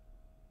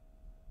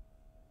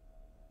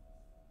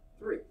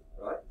 3,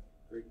 right?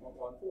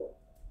 3.14.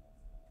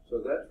 So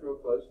that's real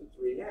close to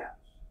 3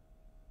 halves.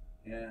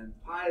 And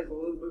pi is a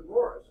little bit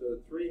more. So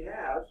 3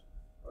 halves,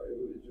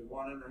 which is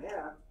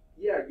 1.5,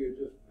 yeah, you're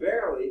just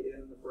barely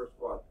in the first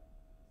quadrant.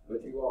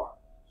 But you are.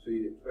 So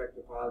you expect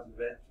a positive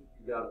answer,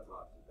 you got a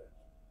positive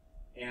answer.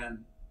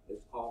 And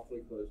it's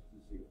awfully close to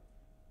 0.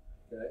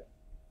 Okay?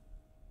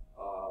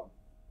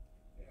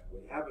 And we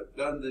haven't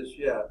done this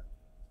yet,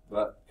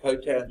 but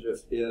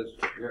cotangent is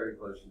very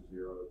close to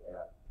 0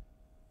 at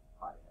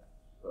pi half.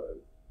 So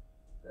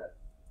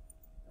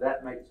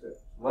that makes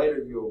sense.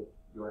 Later you'll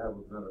have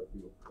a better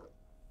feel for it.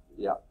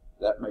 Yeah,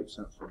 that makes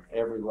sense from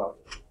every level.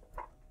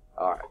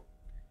 All right.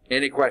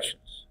 Any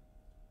questions?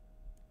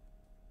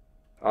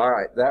 All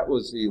right, that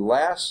was the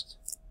last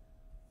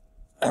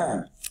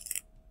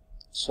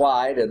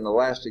slide and the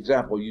last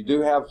example. You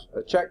do have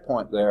a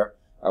checkpoint there.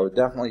 I would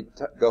definitely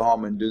go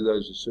home and do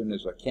those as soon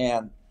as I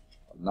can.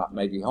 Not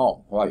maybe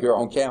home, while you're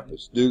on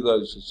campus. Do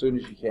those as soon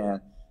as you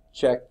can.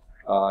 Check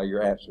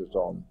your answers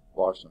on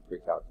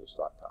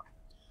LarsonPrecalculus.com.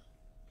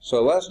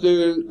 So let's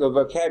do the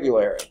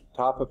vocabulary.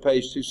 Top of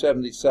page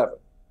 277.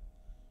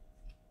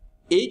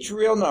 Each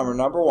real number,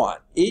 number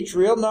 1, each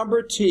real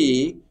number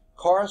t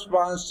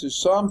corresponds to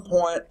some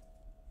point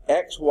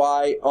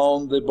xy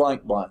on the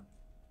blank blank.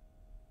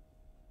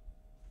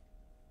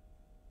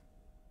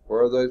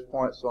 Where are those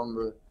points on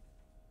the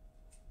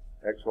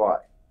xy?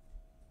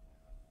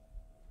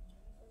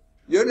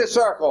 Unit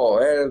circle.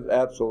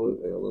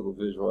 Absolutely. A little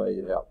visual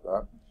aid help,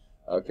 huh?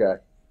 Okay.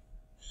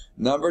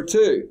 Number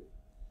 2.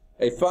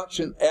 A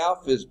function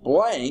f is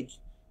blank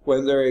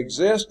when there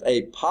exists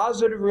a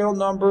positive real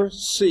number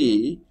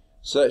c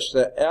such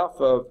that f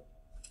of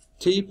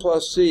t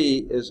plus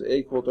c is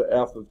equal to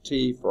f of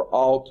t for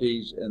all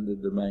t's in the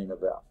domain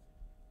of f.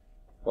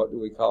 What do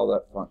we call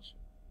that function,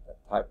 that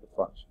type of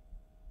function?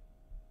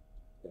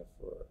 If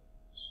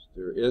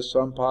there is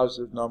some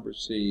positive number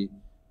c,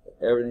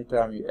 every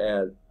time you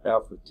add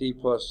f of t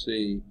plus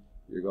c,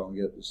 you're going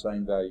to get the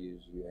same value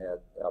as you had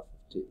f of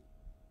t,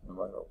 no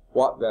matter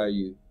what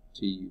value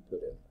t you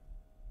put in.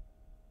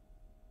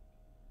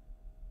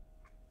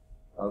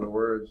 In other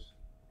words,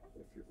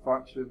 if your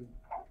function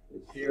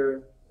is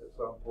here at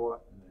some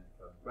point, and then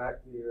it comes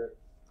back to here,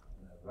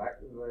 and then back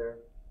to there,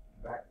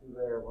 back to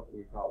there, what do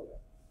we call that?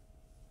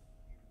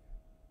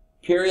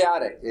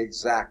 Periodic,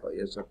 exactly.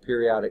 It's a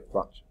periodic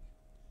function.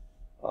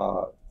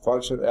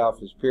 Function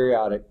f is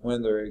periodic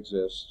when there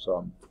exists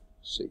some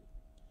c.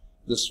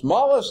 The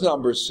smallest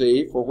number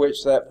c for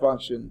which that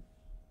function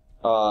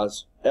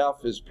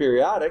f is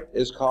periodic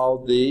is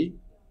called the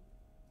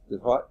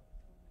what?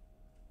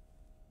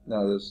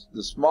 No,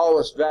 the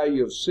smallest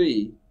value of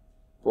c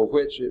for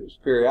which it was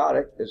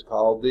periodic is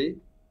called the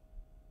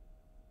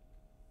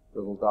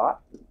little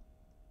dot.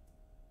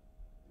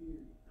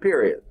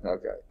 Period.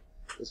 Okay.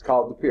 It's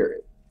called the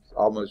period. It's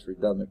almost a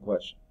redundant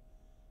question.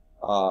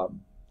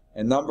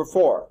 And number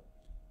 4.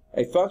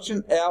 A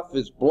function f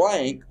is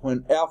blank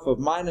when f of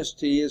minus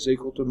t is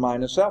equal to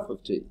minus f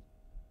of t.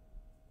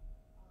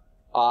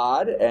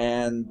 Odd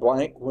and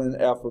blank when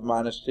f of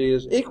minus t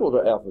is equal to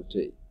f of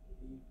t.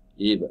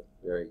 Even.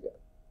 Very good.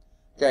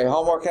 Okay,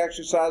 homework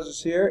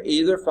exercises here.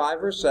 Either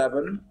 5 or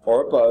 7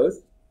 or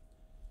both.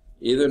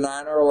 Either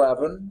 9 or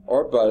 11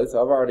 or both.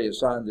 I've already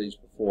assigned these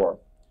before.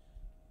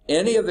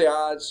 Any of the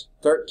odds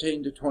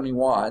 13 to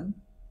 21.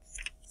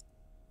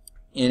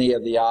 Any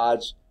of the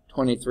odds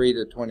 23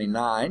 to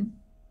 29.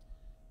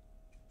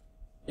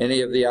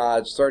 Any of the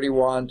odds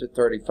 31 to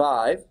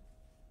 35.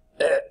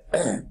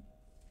 And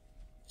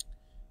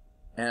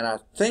I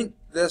think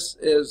this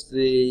is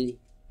the,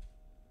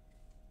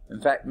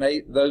 in fact,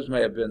 those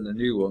may have been the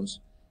new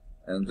ones,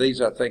 and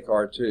these I think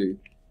are too.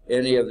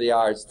 Any of the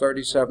odds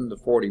 37 to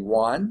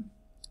 41,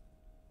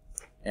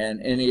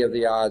 and any of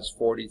the odds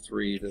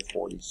 43 to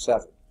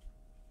 47.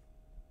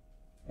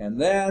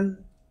 And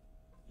then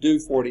do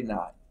 49.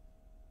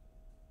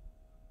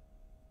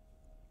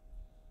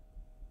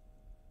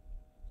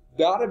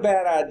 Not a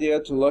bad idea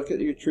to look at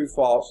your true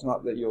false,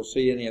 not that you'll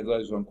see any of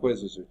those on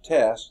quizzes or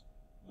tests,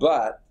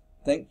 but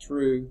think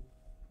through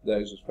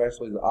those,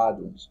 especially the odd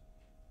ones.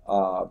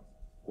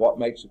 What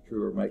makes it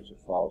true or makes it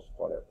false,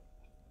 whatever.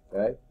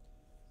 Okay?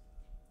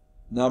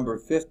 Number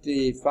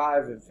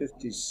 55 and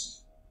 50,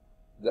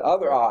 the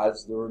other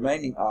odds, the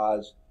remaining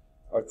odds,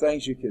 are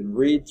things you can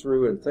read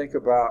through and think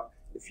about.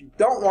 If you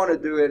don't want to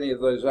do any of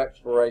those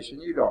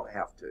exploration, you don't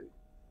have to.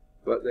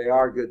 But they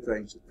are good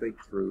things to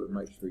think through and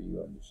make sure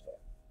you understand.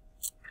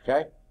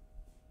 Okay?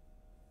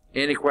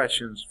 Any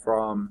questions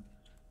from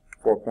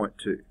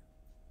 4.2?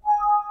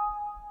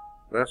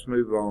 Let's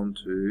move on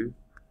to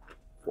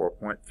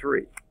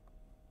 4.3.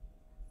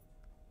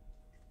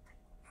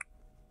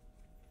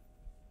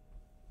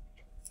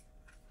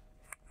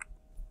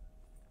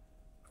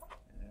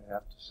 I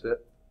have to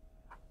sit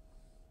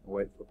and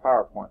wait for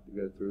PowerPoint to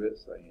go through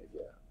its thing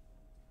again.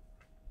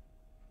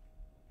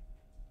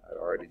 I'd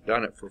already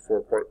done it for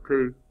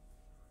 4.2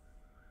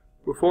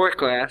 before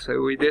class,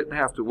 so we didn't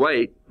have to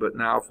wait, but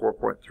now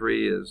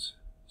 4.3 is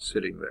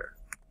sitting there.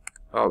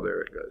 Oh,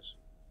 there it goes.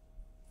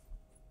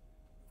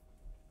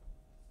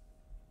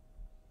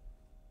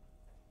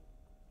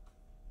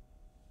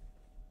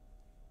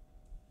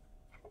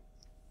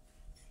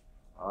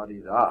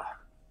 Ah-dee-da.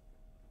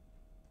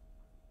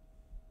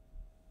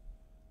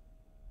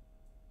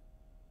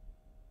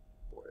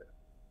 Boy,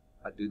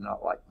 I do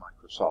not like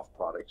Microsoft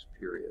products,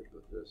 period,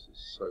 but this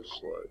is so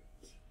slow.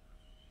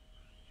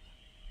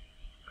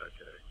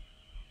 Okay.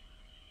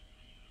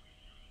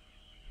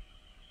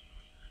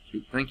 I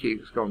keep thinking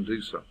it's going to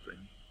do something.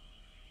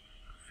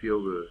 I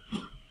feel the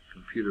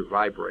computer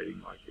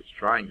vibrating like it's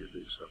trying to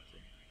do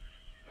something.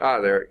 Ah,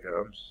 there it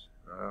comes.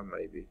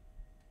 Maybe.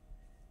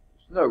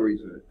 There's no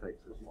reason it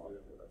takes this long.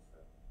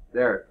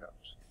 There it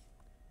comes.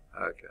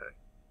 Okay.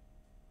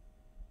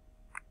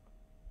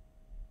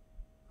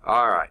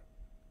 All right.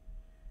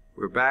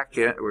 We're back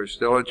in. We're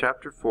still in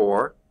chapter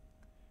 4,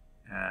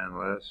 and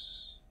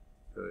let's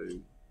go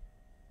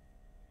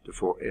to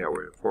 4. Yeah,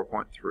 we're at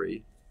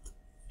 4.3.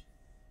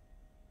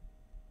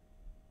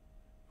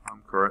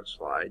 On current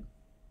slide.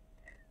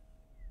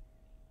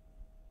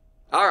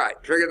 All right,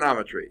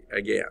 trigonometry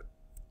again.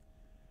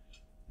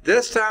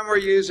 This time we're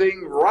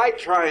using right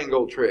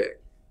triangle trig,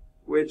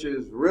 which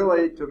is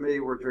really, to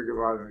me, where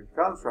trigonometry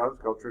comes from,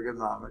 because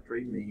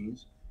trigonometry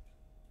means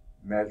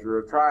measure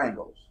of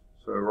triangles.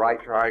 So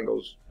right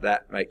triangles,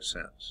 that makes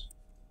sense.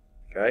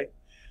 Okay?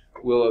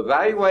 We'll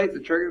evaluate the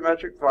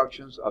trigonometric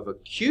functions of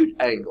acute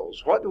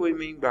angles. What do we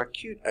mean by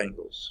acute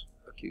angles?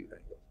 Acute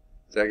angles.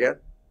 Say again?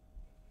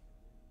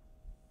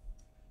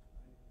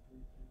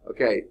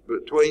 Okay,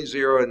 between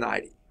 0 and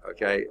 90.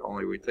 Okay,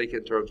 only we think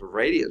in terms of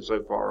radians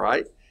so far,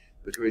 right?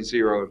 Between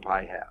 0 and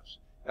pi halves.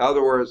 In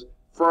other words,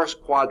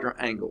 first quadrant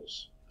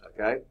angles.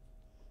 Okay?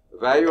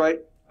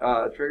 Evaluate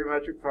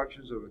trigonometric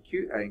functions of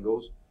acute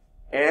angles,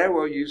 and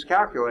we'll use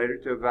calculator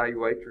to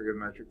evaluate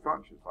trigonometric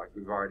functions like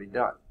we've already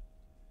done.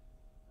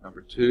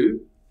 Number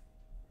 2,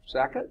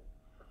 second,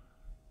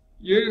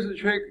 use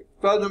the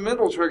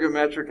fundamental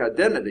trigonometric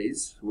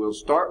identities. We'll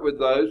start with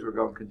those. We're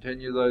going to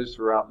continue those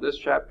throughout this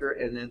chapter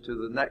and into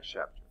the next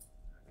chapter.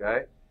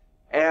 Okay?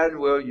 And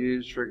we'll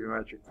use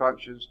trigonometric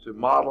functions to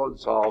model and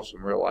solve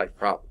some real-life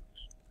problems.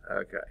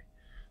 Okay.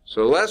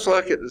 So let's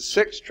look at the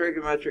 6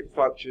 trigonometric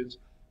functions,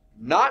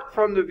 not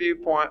from the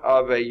viewpoint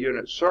of a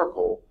unit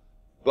circle,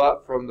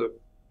 but from the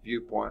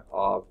viewpoint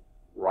of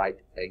right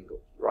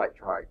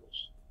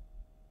triangles.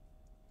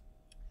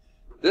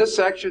 This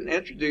section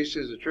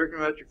introduces the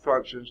trigonometric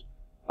functions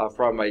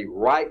from a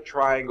right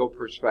triangle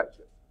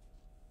perspective.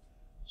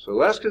 So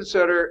let's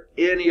consider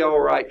any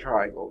old right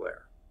triangle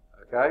there.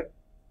 Okay?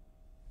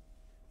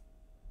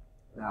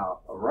 Now,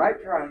 a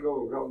right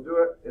triangle, we're going to do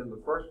it in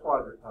the first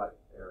quadrant type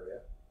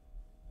area.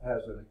 It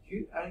has an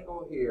acute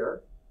angle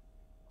here,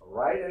 a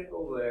right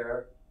angle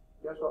there.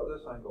 Guess what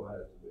this angle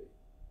has to be?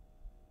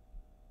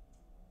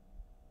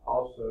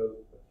 Also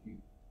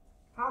acute.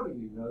 How do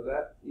you know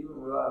that,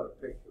 even without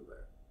a picture there?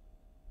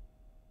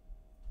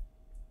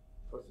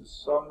 What's the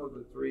sum of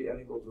the 3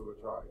 angles of a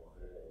triangle?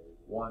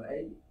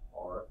 180,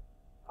 or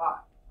pi,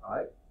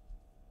 right?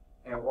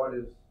 And what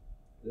is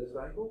this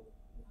angle?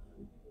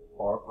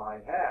 Or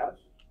pi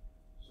halves.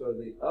 So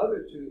the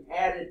other 2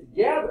 added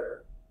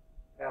together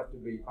have to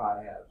be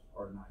pi halves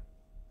or 90.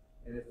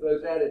 And if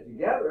those added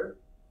together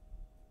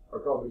are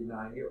going to be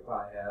 90 or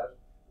pi halves,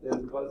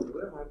 then both of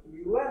them have to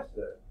be less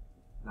than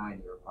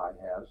 90 or pi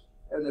halves.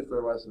 And if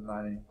they're less than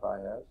 90 or pi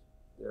halves,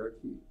 they're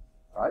acute,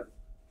 right?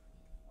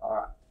 All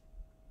right.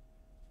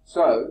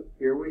 So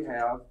here we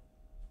have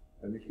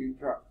an acute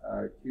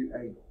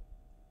angle,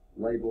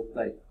 labeled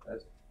theta.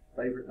 That's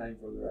the favorite name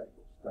for their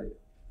angles, theta,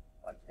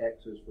 like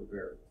x is for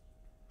variables.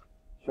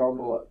 Shown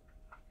below.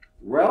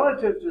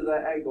 Relative to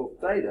the angle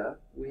theta,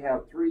 we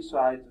have 3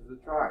 sides of the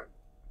triangle.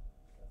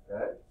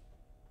 Okay?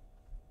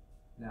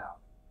 Now,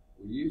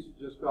 we used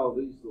to just call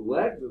these the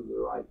legs of the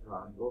right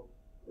triangle,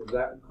 and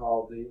that one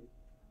called the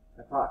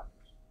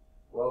hypotenuse.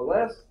 Well,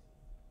 let's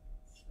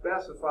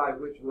specify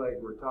which leg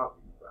we're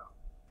talking about.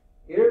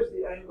 Here's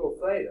the angle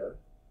theta,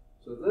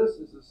 so this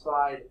is the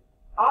side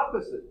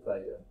opposite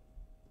theta,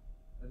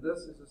 and this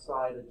is the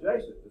side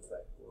adjacent to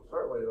theta. Well,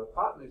 certainly the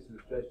hypotenuse is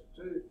adjacent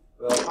to,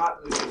 but the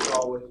hypotenuse is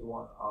always the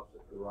one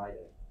opposite the right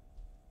angle.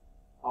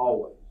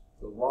 Always.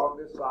 The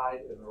longest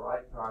side in the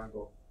right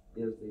triangle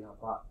is the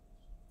hypotenuse.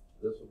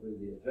 This will be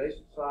the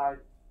adjacent side,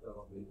 that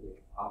will be the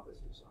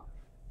opposite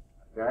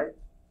side. Okay?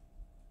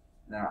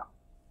 Now,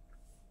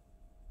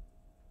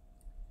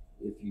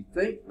 if you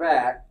think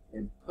back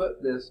and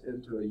put this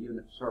into a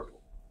unit circle,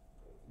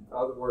 in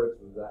other words,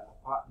 with that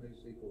hypotenuse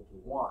equal to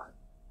 1,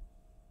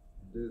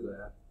 and do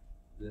that,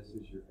 this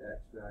is your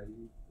x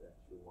value, that's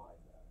your y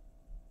value,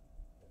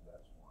 and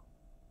that's 1.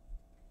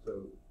 So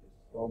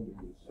it's going to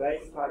be the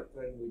same type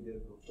thing we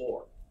did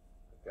before,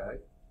 okay?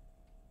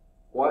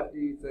 What do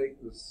you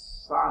think the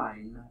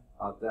sine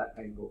of that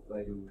angle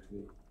theta would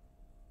be?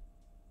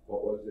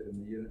 What was it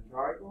in the unit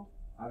triangle?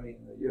 The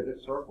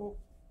unit circle?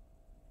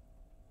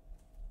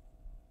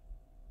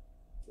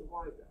 The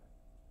y value.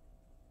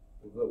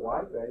 So the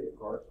y value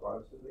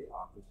corresponds to the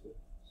opposite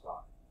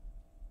side.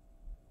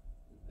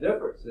 The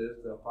difference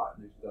is the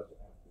hypotenuse doesn't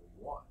have to be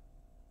 1.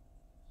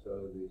 So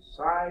the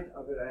sine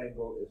of an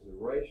angle is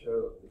the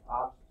ratio of the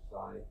opposite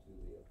side to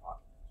the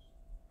hypotenuse.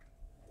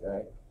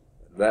 Okay?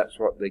 And that's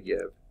what they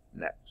give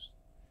next.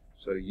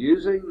 So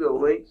using the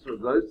lengths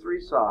of those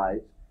 3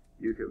 sides,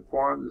 you can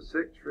form the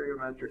 6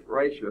 trigonometric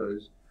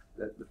ratios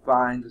that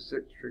define the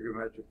 6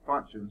 trigonometric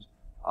functions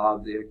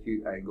of the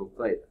acute angle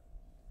theta.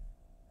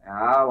 And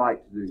I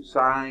like to do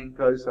sine,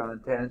 cosine,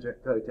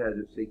 tangent,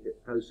 cotangent, secant,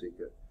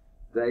 cosecant.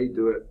 They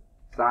do it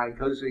sine,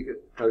 cosecant,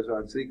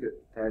 cosine, secant,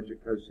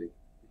 tangent, cosecant,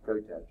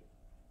 cotangent.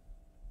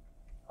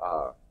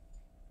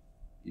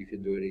 You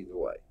can do it either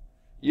way.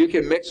 You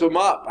can mix them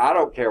up. I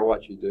don't care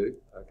what you do.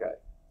 Okay.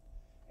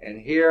 And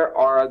here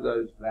are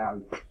those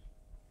values.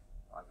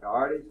 Like I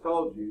already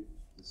told you,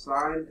 the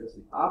sine is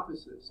the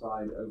opposite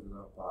side over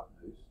the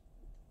hypotenuse,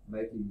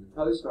 making the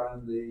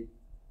cosine the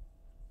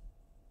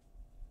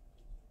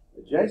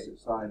adjacent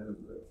side over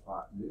the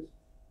hypotenuse,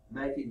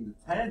 making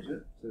the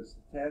tangent, since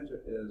the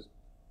tangent is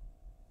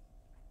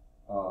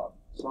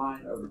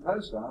sine over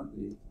cosine,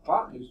 the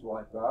hypotenuse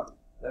wiped out,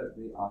 that would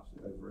be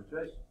opposite over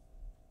adjacent,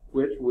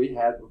 which we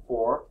had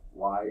before,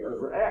 y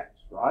over x,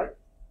 right?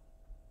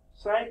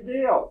 Same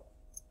deal.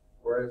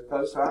 Whereas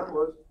cosine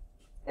was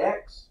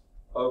x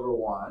over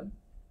 1,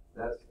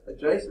 that's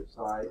adjacent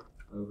side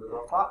over the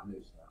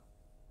hypotenuse now.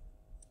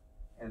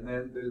 and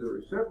then do the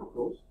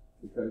reciprocals.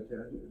 The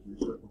cotangent is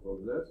reciprocal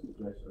of this,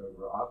 adjacent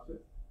over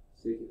opposite.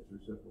 Secant is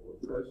reciprocal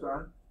of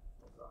cosine,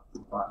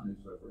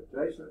 hypotenuse over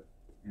adjacent,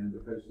 and the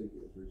cosecant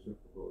is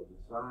reciprocal of the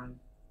sine,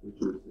 which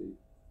is the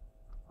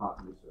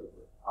hypotenuse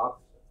over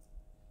opposite.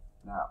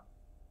 Now,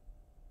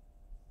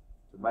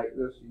 to make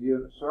this a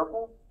unit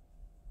circle,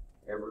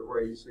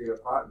 everywhere you see a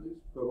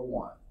hypotenuse, put a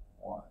 1.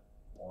 1,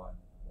 1,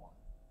 1.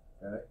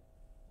 Okay?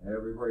 And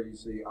everywhere you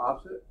see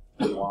opposite,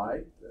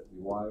 y, that'd be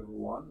y over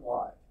 1,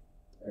 y.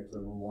 X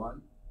over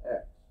 1,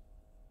 x.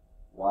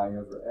 Y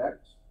over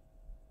x,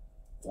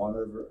 1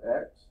 over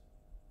x,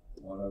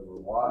 1 over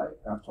y,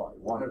 I'm sorry,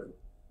 1 over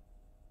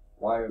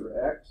y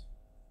over x,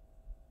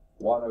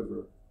 1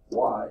 over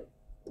y,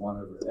 1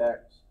 over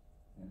x,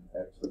 and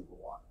x over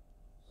y.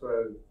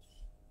 So,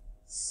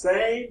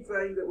 same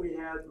thing that we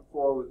had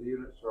before with the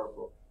unit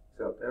circle,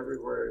 except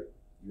everywhere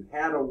you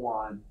had a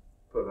 1,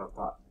 put a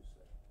hypotenuse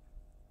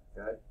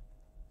there. Okay?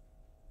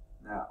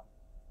 Now,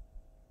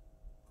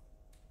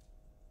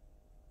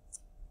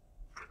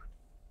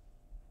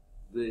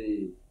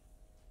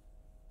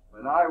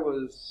 when I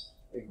was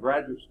in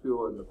graduate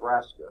school in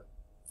Nebraska,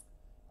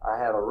 I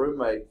had a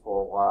roommate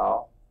for a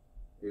while.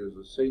 He was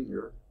a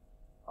senior,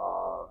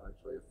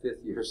 actually a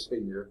fifth-year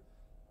senior,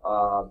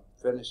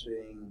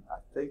 finishing, I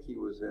think he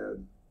was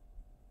in,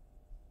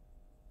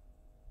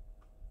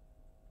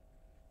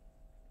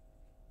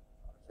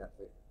 I can't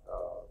think,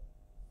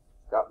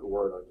 got the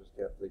word, I just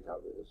can't think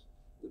of it. It's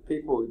the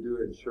people who do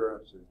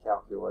insurance and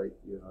calculate,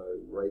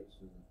 rates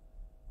and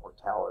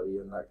mortality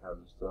and that kind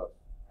of stuff.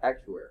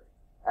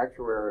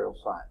 Actuarial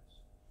science,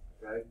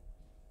 okay?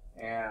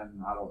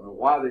 And I don't know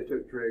why they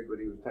took trig, but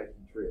he was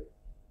taking trig.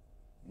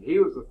 And he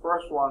was the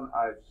first one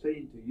I've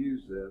seen to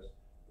use this,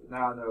 but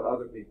now I know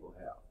other people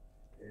have.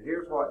 And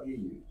here's what he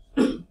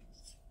used.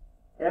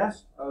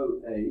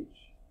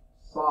 S-O-H,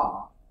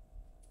 sa,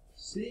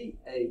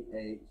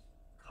 C-A-H,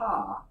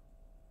 ka,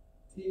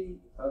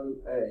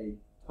 T-O-A,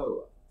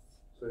 toa.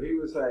 So he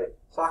would say,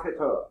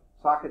 sakatoa,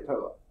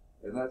 sakatoa.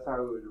 And that's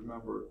how we would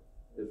remember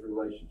his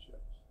relationships.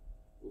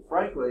 Well,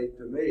 frankly,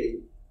 to me,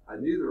 I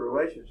knew the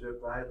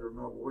relationship. I had to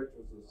remember which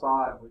was the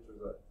sa and which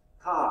was a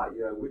ka,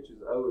 which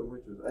is O and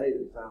which was A.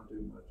 They sound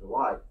too much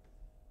alike.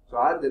 So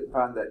I didn't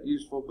find that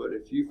useful, but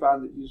if you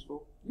find it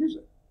useful, use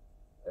it.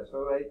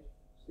 S-O-H,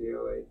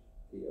 C-O-H,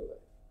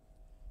 T-O-H.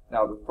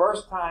 Now, the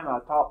first time I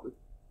taught the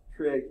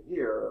trig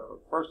here, or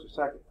first or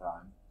second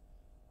time,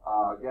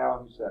 a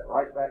gal who sat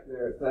right back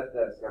there at that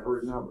desk, I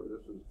remember,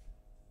 this was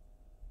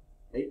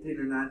 18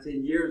 or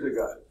 19 years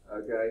ago,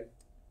 okay?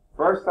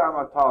 First time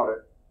I taught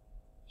it,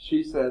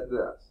 she said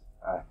this,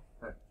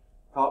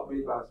 caught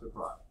me by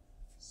surprise.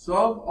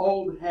 Some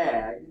old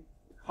hag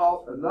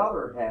caught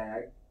another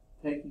hag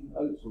taking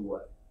oats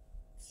away.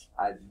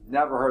 I'd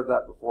never heard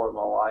that before in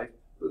my life,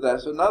 but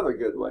that's another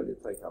good way to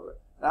think of it.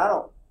 Now, I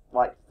don't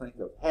like to think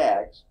of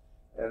hags,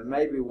 and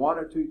maybe one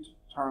or two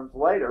terms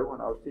later,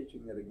 when I was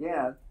teaching it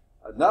again,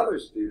 another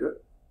student,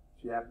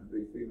 she happened to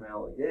be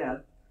female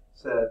again,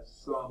 said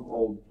some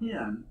old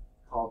hen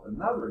caught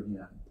another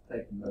hen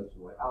taking oats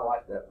away. I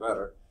like that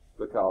better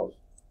because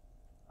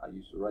I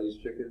used to raise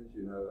chickens,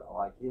 I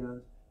like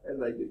hens,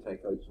 and they do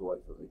take oats away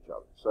from each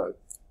other. So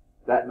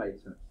that made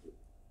sense to me.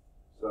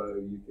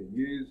 So you can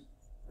use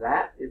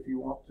that if you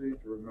want to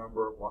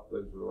remember what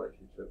those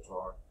relationships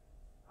are.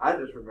 I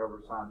just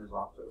remember sine is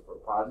opposite over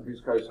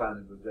hypotenuse,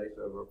 cosine is adjacent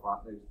over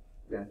hypotenuse,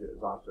 tangent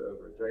is opposite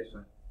over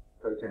adjacent,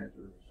 cotangent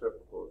is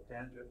reciprocal of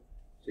tangent,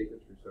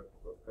 secant is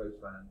reciprocal of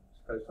cosine,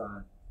 and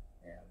cosecant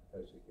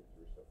is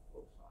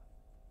reciprocal of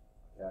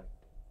sine. Okay?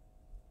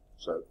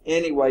 So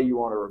any way you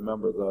want to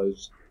remember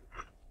those,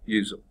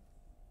 use them.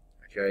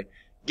 Okay?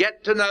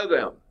 Get to know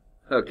them.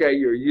 Okay?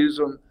 You'll use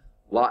them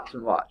lots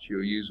and lots.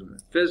 You'll use them in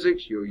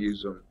physics. You'll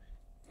use them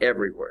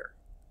everywhere.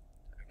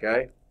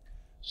 Okay?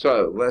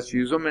 So let's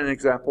use them in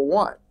example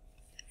 1.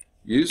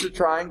 Use the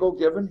triangle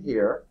given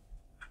here.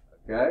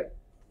 Okay?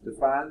 To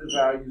find the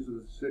values of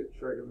the 6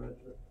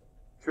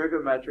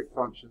 trigonometric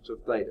functions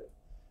of theta.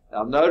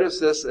 Now notice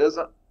this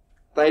isn't,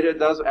 theta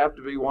doesn't have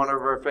to be one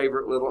of our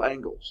favorite little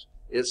angles.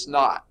 It's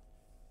not.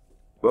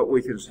 But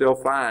we can still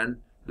find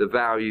the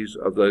values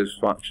of those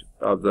functions,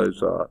 of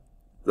those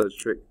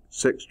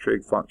 6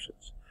 trig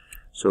functions.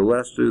 So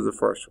let's do the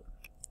first one.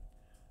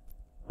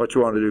 What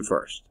you want to do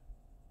first?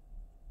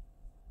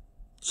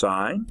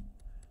 Sine.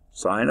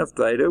 Sine of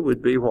theta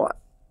would be what?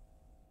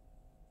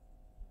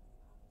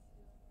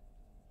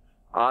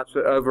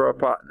 Opposite over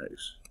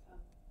hypotenuse.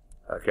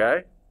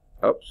 Okay?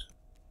 Oops.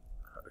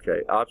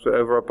 Okay, opposite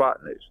over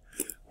hypotenuse.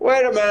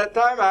 Wait a minute,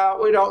 time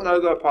out. We don't know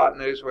the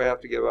hypotenuse. We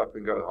have to give up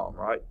and go home,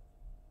 right?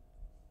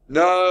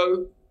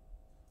 No.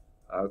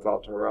 I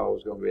thought Terrell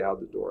was going to be out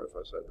the door if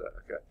I said that.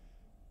 Okay.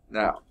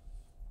 Now,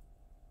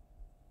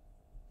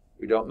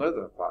 we don't know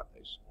the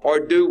hypotenuse. Or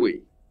do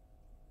we?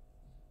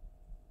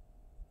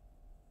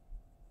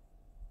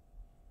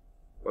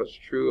 What's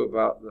true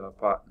about the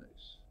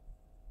hypotenuse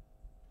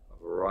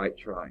of a right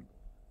triangle?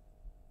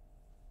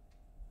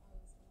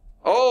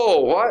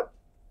 Oh, what?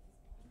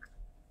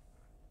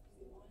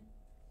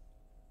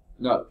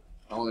 No.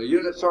 On a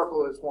unit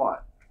circle, it's 1.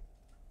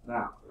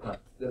 Now,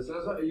 this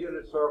isn't a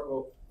unit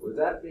circle. With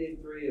that being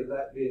 3 and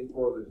that being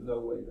 4, there's no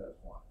way that's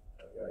 1.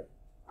 Okay?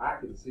 I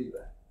can see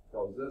that.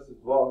 Because this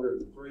is longer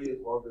than 3,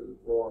 it's longer than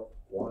 4,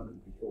 1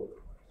 would be shorter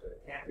than 1. So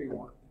it can't be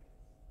 1.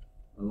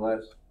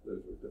 Unless those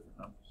are different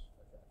numbers.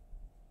 Okay?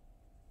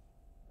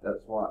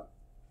 That's why.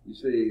 You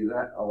see,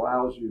 that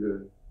allows you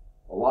to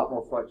a lot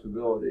more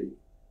flexibility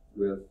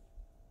with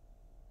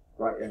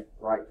right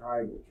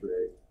triangle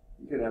trig.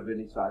 You can have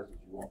any sizes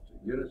you want to.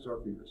 Unit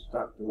circle, you're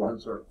stuck to one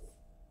circle.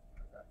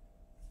 Okay.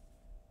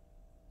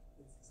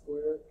 It's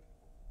squared.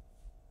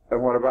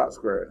 And what about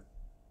squared?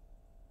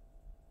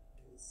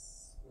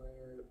 It's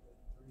squared of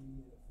 3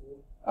 and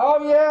 4.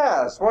 Oh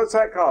yes, what's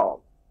that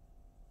called?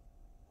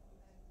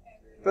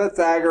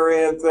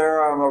 Pythagorean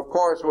theorem. Of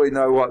course we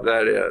know what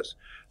that is.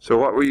 So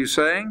what were you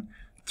saying?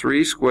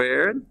 3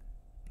 squared,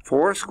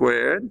 4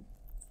 squared.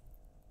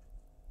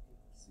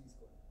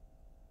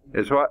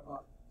 Is what?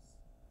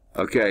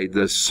 Okay,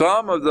 the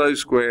sum of those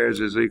squares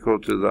is equal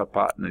to the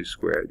hypotenuse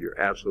squared. You're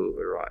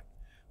absolutely right.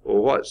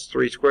 Well, what's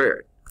 3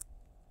 squared?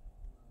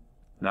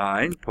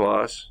 9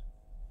 plus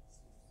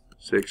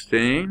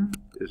 16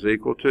 is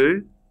equal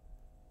to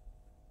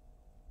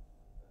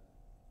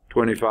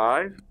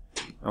 25.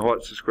 And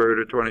what's the square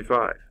root of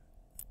 25?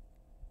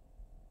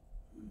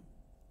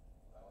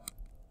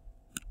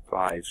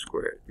 5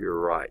 squared. You're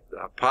right. The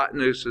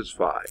hypotenuse is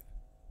 5.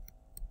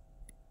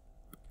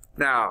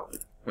 Now,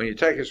 when you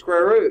take a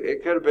square root,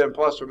 it could have been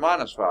plus or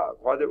minus 5.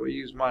 Why did we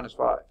use minus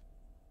 5?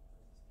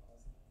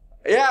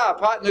 Yeah,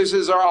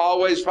 hypotenuses are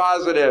always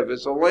positive.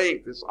 It's a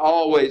length. It's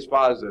always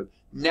positive.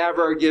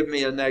 Never give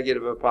me a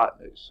negative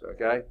hypotenuse,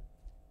 okay?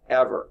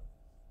 Ever,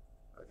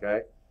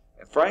 okay?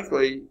 And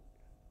frankly,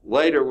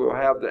 later we'll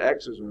have the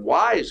x's and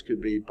y's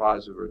could be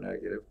positive or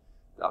negative.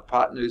 The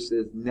hypotenuse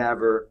is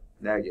never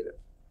negative,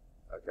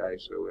 okay?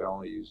 So we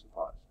only use the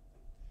positive.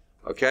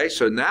 Okay,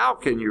 so now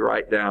can you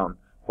write down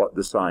what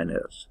the sine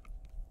is?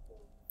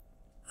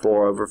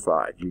 4 over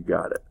 5, you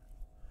got it.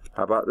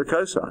 How about the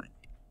cosine?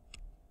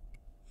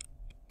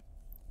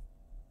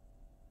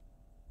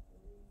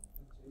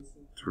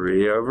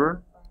 3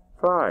 over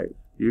 5,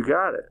 you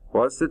got it.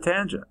 What's the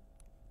tangent?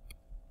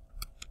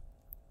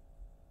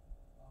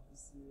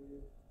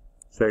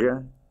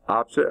 Second,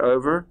 opposite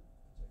over,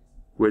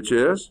 which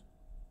is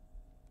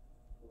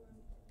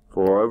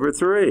 4 over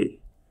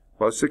 3.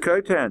 What's the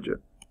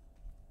cotangent?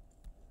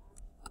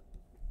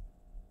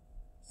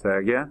 Say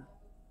again?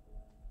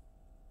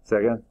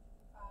 Second?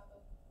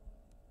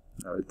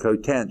 No,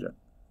 cotangent.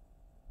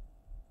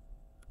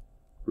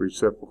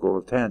 Reciprocal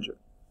of tangent.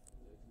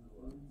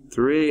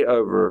 3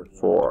 over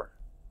 4.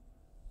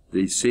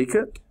 The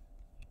secant?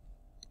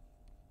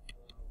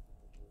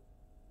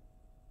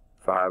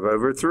 5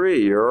 over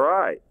 3, you're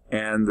right.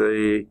 And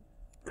the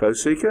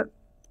cosecant?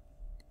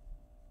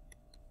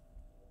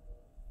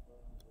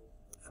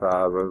 5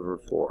 over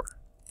 4.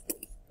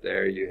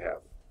 There you have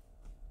it.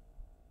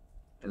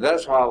 And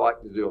that's why I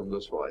like to do them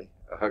this way,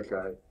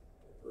 okay?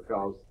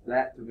 Because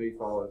that to me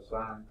follows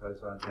sine,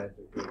 cosine,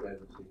 tangent,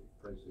 cotangent,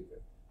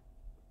 cosecant.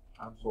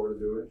 I'm sort of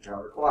doing it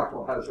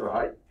counterclockwise,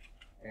 right?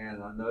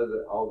 And I know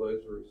that all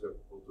those are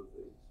reciprocal to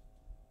these.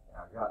 And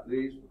I got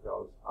these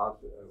because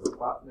opposite over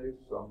hypotenuse,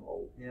 some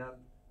old hen,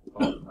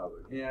 called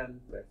another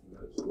hen, taking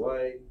those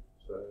away.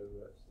 So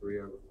that's 3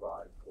 over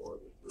 5, 4 over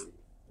 3,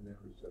 and then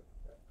reciprocate.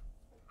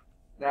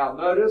 Now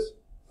notice,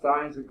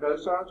 sines and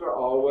cosines are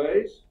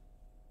always,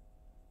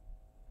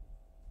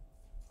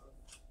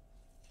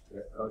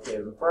 okay,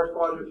 in the first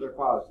quadrant they're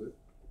positive,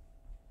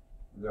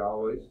 and they're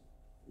always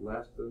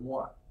less than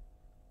 1.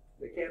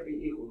 They can't be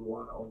equal to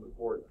 1 on the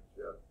coordinates,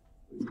 yeah,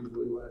 but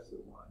usually less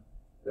than 1.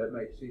 That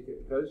makes secant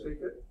and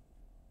cosecant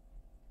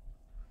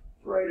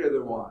greater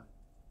than 1,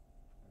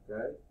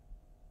 okay,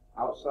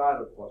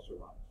 outside of plus or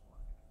minus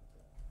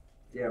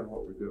 1. Again,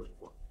 what we're doing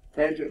for.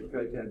 Tangent and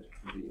cotangent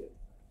can be it.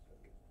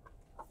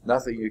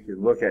 Nothing you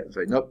can look at and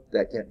say, nope,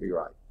 that can't be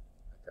right.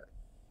 Okay.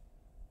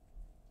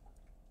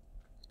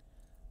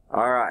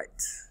 All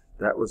right,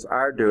 that was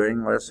our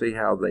doing. Let's see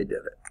how they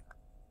did it.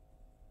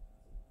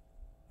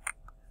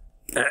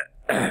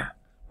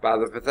 By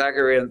the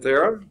Pythagorean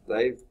theorem,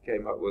 they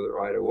came up with it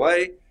right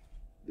away.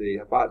 The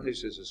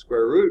hypotenuse is the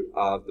square root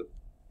of the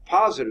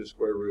positive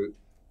square root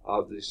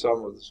of the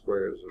sum of the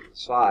squares of the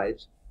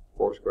sides.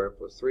 4 squared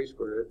plus 3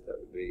 squared, that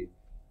would be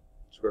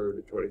square root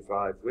of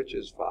 25, which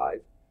is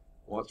 5.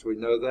 Once we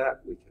know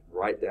that, we can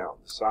write down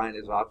the sine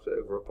is opposite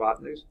over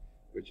hypotenuse,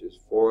 which is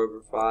 4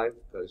 over 5.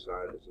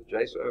 Cosine is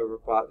adjacent over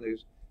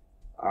hypotenuse,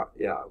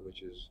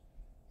 which is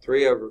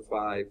 3 over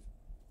 5.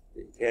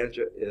 The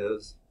tangent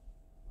is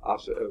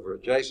opposite over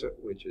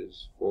adjacent, which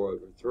is 4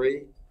 over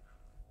 3,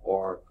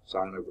 or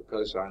sine over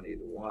cosine,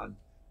 either one,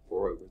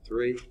 4 over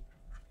 3.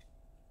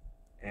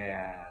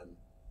 And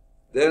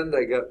then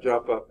they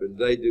jump up and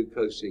they do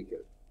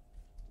cosecant.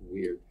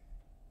 Weird.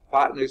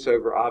 Hypotenuse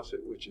over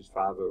opposite, which is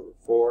 5 over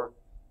 4.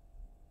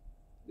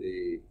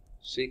 The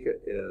secant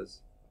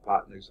is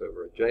hypotenuse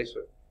over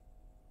adjacent,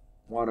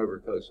 1 over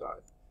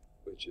cosine,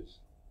 which is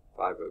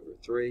 5 over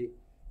 3.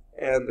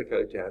 and the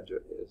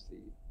cotangent is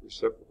the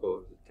reciprocal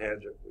of the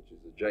tangent, which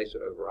is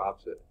adjacent over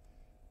opposite,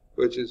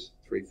 which is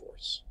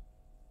 3/4.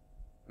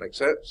 Make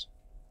sense?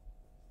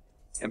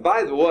 And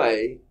by the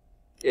way,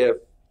 if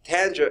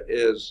tangent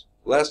is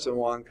less than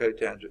 1,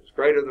 cotangent is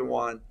greater than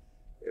 1.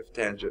 If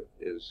tangent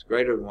is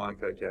greater than 1,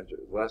 cotangent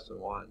is less than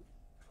 1,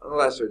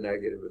 unless they're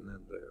negative, and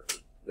then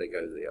they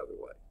go the other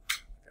way.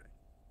 Okay.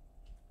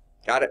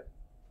 Got it?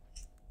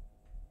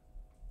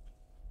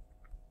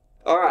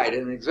 All right,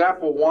 in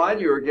example 1,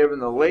 you are given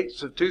the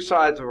lengths of two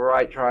sides of a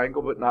right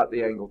triangle, but not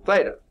the angle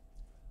theta.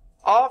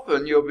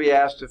 Often, you'll be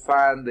asked to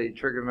find the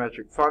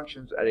trigonometric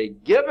functions at a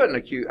given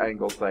acute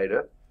angle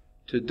theta.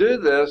 To do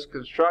this,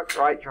 construct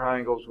right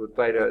triangles with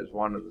theta as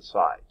one of the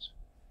sides.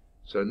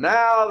 So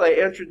now they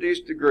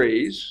introduce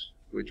degrees,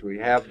 which we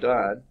have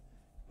done,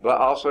 but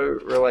also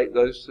relate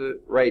those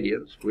to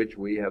radians, which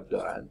we have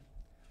done.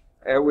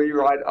 And we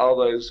write all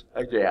those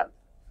again.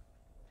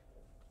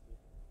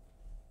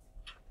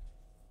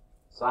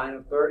 Sine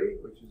of 30,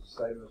 which is the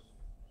same as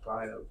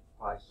sine of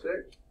pi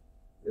 6,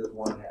 is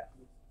 1/2.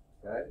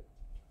 Okay?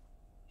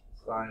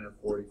 Sine of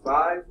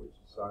 45, which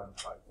is sine of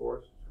pi 4,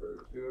 is square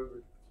root of 2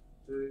 over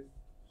 2.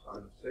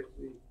 Sine of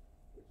 60,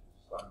 which is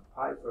sine of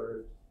pi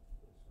 3rds, is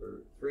square root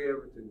of 3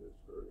 over 2, is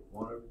square root of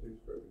 1 over 2,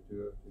 square root of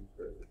 2 over 2,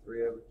 square root of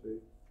 3 over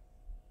 2.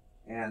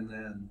 And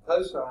then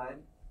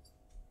cosine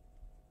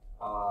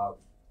of,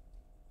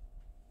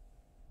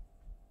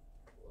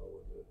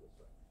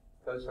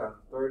 cosine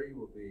of 30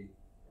 will be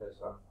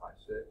cosine of pi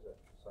 6,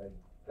 that's the same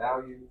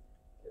value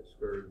as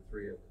square root of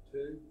 3 over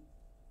 2.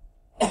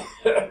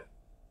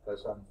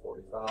 Cosine of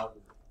 45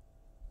 is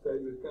the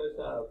same as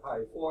cosine of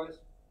pi 4,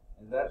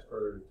 and that's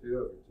square root of 2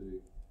 over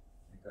 2.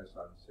 And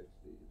cosine of 60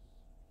 is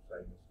the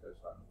same as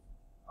cosine of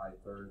pi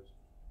 3rds,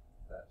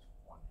 that's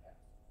 1/2.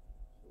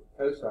 So with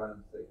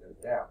cosines, they go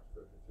down,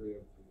 square root of 3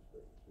 over 2,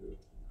 square root of 2 over 2,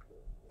 square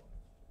root of 1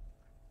 over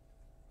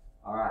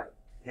 2. All right,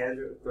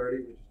 tangent of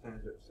 30, which is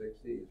tangent of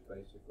 60, is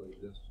basically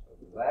this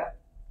over that.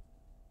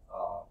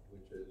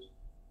 Which is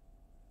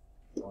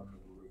 1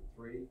 over root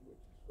 3,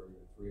 which is square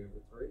root of 3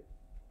 over 3.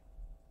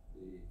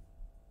 The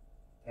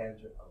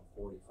tangent of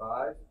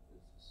 45 is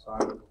the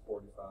sine of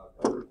 45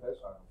 over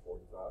cosine of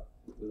 45.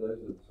 So those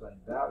are the same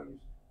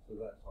values, so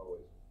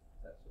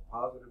that's a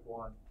positive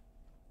one.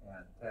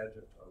 And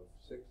tangent of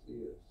 60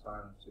 is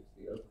sine of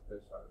 60 over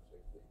cosine of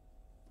 60,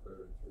 square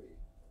root of 3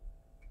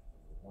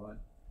 over 1,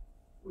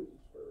 which is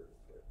square root of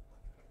 3.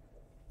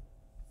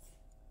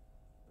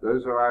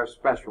 Those are our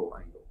special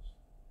angles.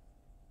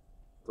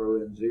 Throw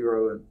in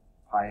 0 and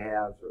pi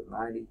halves or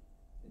 90,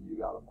 and you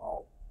got them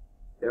all.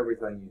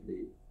 Everything you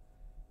need.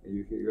 And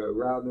you can go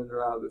round and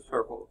around the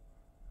circle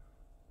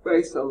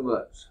based on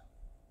those.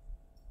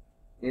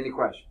 Any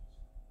questions?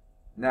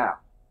 Now,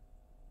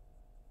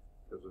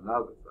 there's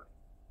another thing.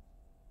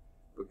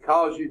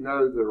 Because you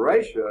know the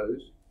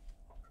ratios,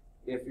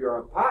 if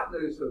your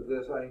hypotenuse of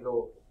this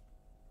angle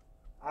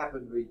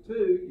happens to be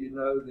 2, you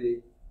know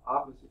the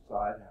opposite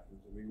side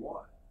happens to be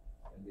 1.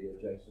 And the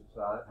adjacent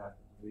side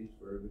happens to be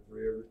square root of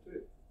 3 over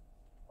 2.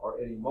 Or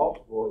any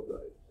multiple of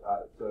those.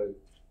 So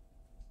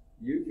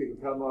you can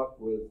come up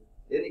with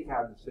any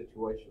kind of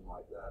situation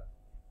like that.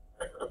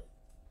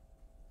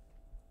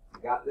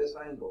 You got this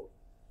angle.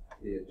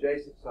 The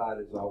adjacent side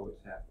is always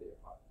half the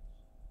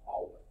hypotenuse.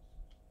 Always.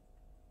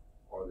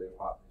 Or the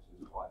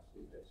hypotenuse is twice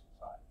the adjacent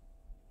side.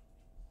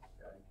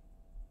 Okay?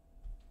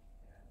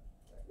 And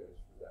that goes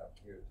for down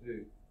here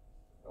too.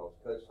 Because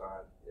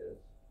cosine is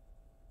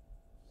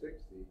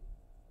 60.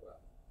 Well,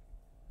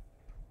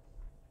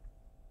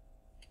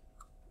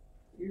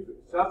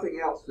 something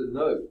else to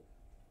note.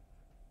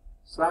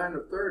 Sine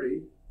of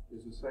 30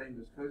 is the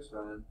same as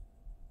cosine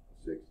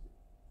of 60.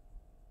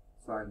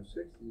 Sine of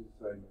 60 is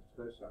the same as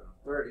cosine of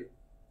 30.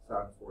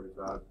 Sine of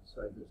 45 is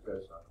the same as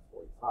cosine of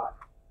 45.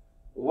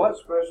 Well, what's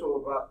special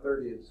about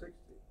 30 and 60?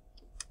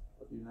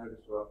 What do you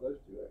notice about those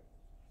two angles?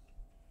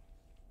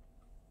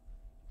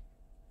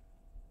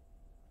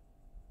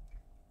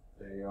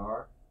 They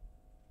are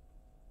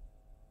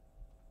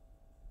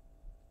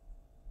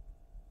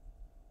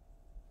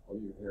oh,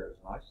 your hair is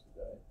nice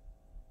today.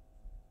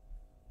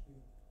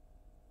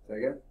 Say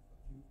again?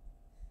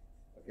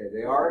 Okay,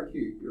 they are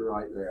acute. You're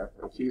right there.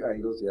 Acute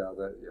angles, yeah.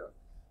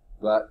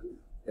 But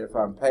if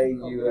I'm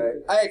paying you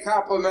a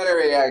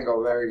complementary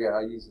angle, there you go.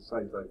 I use the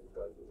same thing for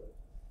both of those.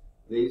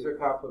 These are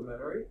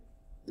complementary.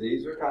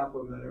 These are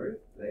complementary.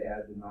 They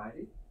add to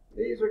 90.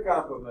 These are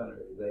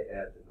complementary. They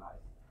add to 90.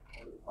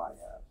 Or the pi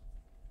halves.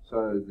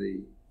 So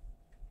the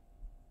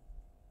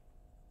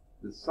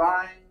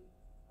sine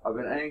of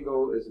an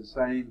angle is the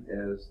same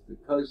as the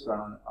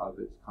cosine of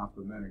its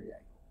complementary angle.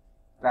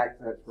 In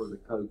fact, that's where the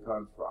code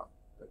comes from,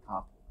 the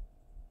complement.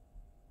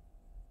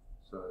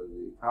 So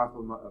the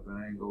complement of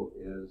an angle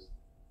is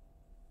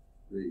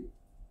the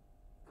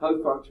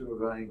cofunction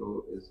of an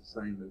angle is the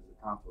same as the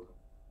complement,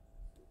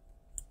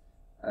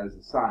 as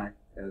the sine,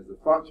 as the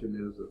function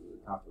is of the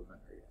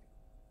complementary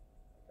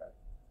angle. Okay.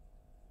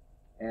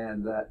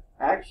 And that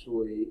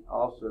actually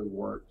also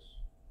works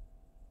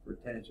for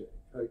tangent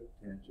and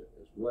cotangent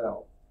as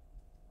well.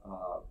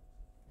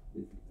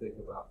 if you think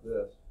about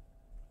this,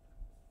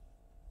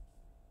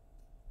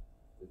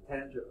 the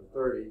tangent of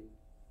 30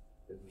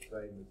 is the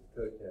same as the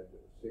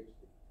cotangent of 60,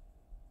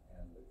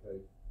 and the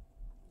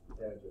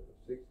tangent of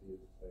 60 is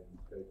the same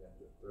as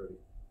cotangent of 30.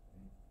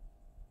 And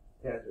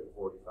tangent of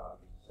 45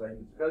 is the same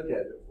as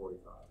cotangent of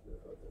 45.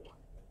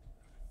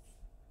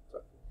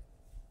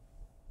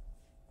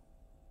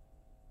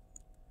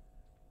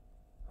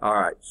 All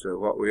right, so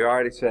what we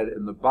already said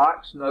in the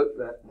box, note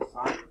that the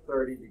sine of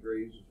 30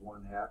 degrees is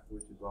 1/2,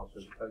 which is also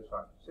the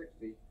cosine of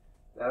 60.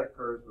 That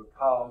occurs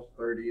because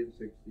 30 and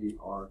 60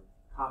 are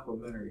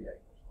complementary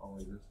angles.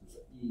 Only this is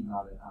an E,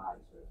 not an I,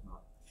 so it's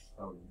not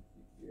telling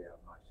you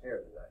have nice hair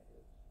today.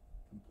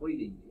 It's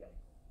completing the angle.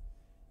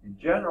 In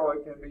general,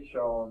 it can be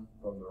shown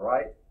from the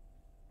right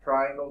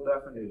triangle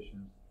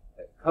definitions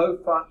that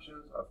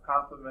cofunctions of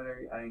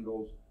complementary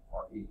angles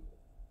are equal.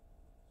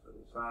 So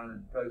the sine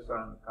and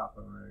cosine of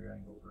complementary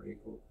angles are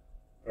equal.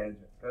 Tangent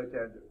and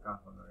cotangent of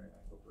complementary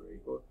angles are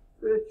equal.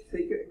 The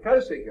secant and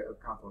cosecant of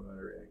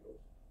complementary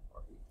angles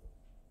are equal.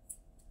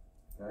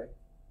 Okay?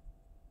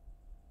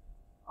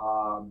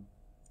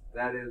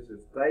 That is,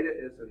 if theta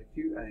is an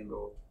acute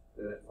angle,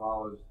 then it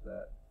follows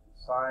that the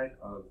sine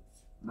of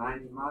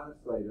 90 minus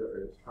theta, or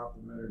its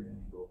complementary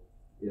angle,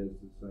 is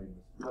the same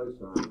as the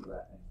cosine of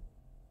that angle.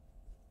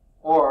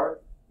 Or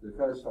the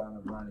cosine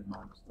of 90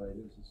 minus theta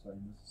is the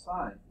same as the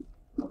sine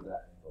of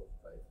that angle,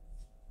 theta.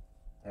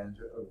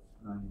 Tangent of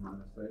 90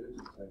 minus theta is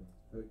the same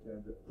as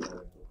cotangent of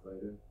that angle,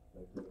 theta.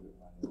 Cotangent of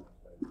 90 minus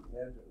theta is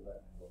tangent of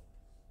that angle.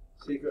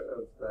 Secant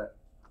of that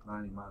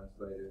 90 minus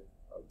theta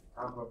of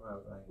the complement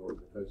of an angle is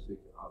the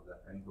cosecant of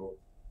that angle.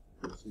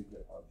 The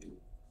cosecant of the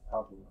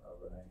complement of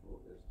an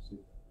angle is the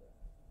secant of that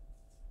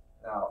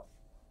angle. Now,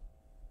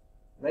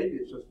 maybe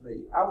it's just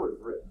me. I would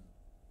have written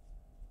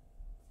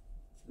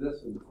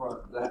this in the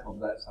front of that on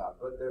that side,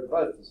 but they're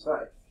both the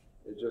same.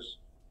 It just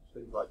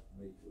seems like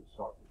to me it would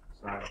start with the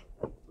sine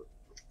of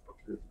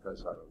the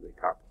cosine of the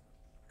complement.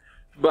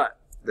 But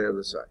they're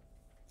the same.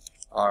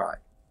 All right.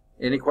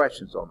 Any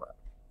questions on that?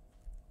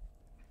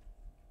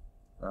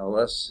 Now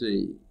let's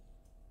see.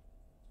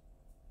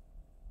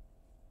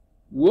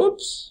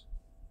 Whoops.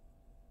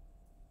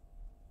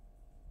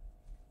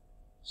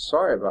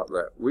 Sorry about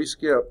that. We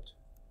skipped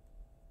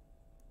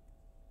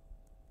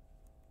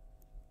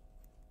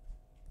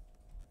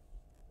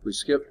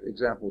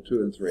example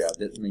 2 and 3. I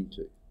didn't mean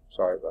to.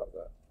 Sorry about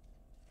that.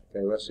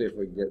 Okay, let's see if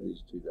we can get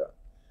these two done.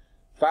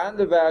 Find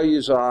the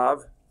values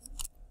of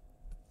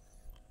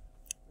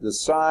the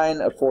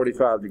sine of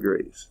 45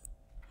 degrees.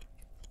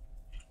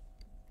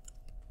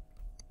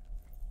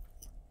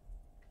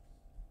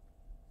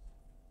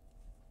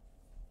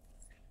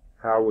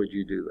 How would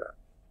you do that?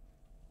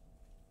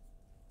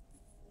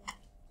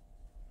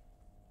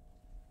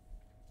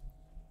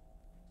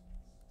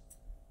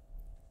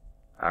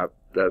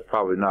 That's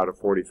probably not a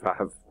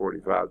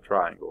 45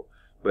 triangle,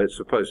 but it's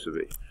supposed to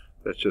be.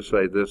 Let's just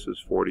say this is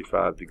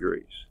 45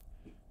 degrees,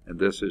 and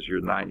this is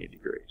your 90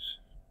 degrees.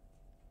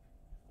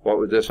 What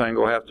would this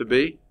angle have to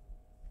be?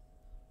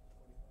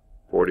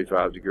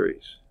 45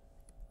 degrees.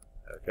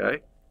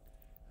 Okay?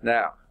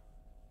 Now,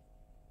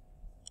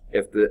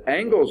 if the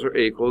angles are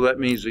equal, that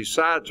means the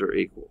sides are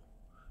equal.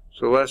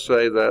 So let's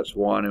say that's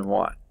 1 and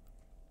 1.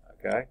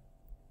 Okay?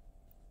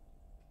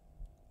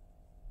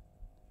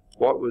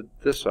 What would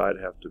this side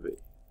have to be?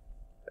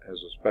 It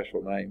has a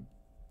special name.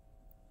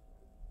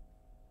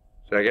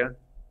 Say again?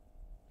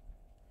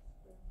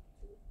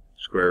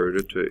 Square root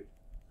of 2.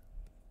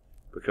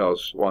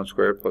 Because 1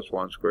 squared plus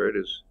 1 squared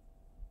is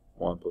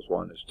 1 plus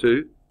 1 is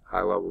 2.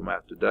 High level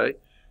math today.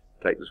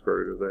 Take the square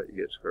root of that,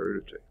 you get square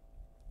root of 2.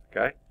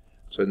 Okay?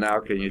 So now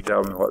can you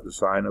tell me what the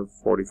sine of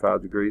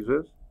 45 degrees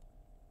is?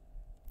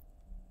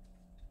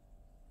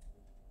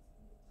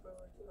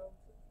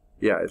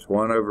 Yeah, it's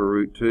 1 over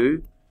root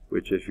 2,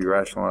 which if you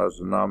rationalize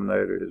the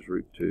denominator is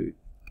root 2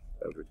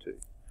 over 2.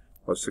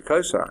 What's the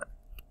cosine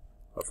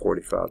of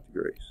 45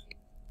 degrees?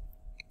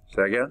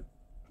 Say again?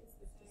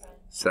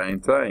 Same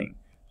thing.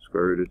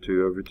 Square root of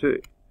 2 over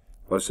 2.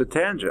 What's the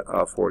tangent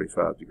of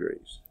 45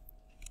 degrees?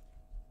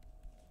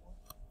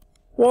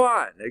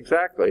 1.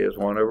 Exactly. It's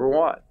 1 over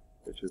 1,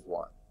 which is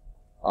 1.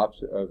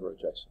 Opposite over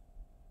adjacent.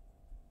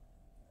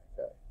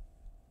 Okay.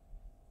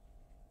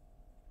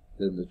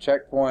 Then the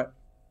checkpoint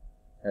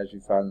has you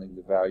finding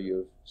the value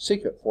of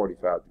secant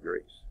 45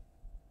 degrees.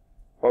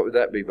 What would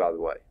that be, by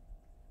the way?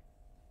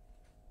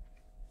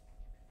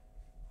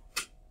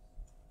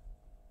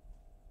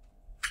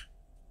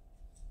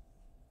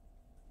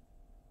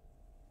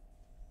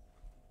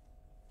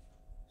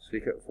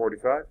 Secant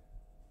 45?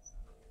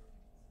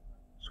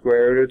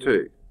 Square root of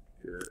 2.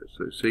 Yeah,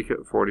 so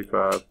secant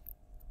 45.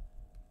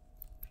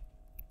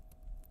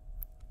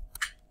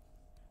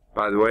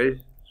 By the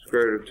way,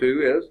 square root of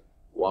 2 is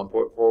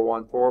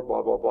 1.414,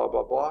 blah, blah, blah,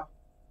 blah, blah.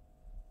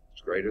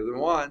 It's greater than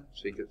 1.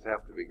 Secants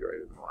have to be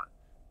greater than 1.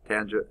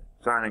 Tangent,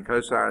 sine, and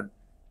cosine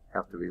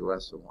have to be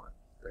less than 1.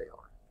 They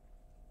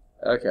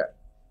are. Okay.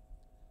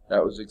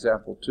 That was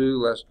example 2.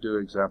 Let's do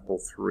example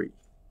 3.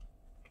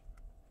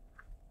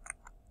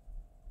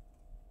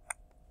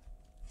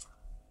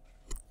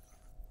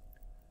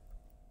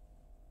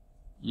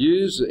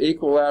 use the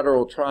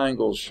equilateral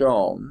triangle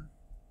shown.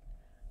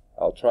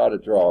 I'll try to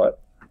draw it.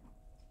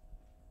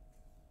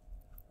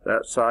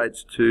 That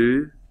side's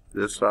 2,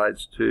 this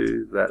side's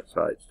 2, that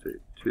side's 2.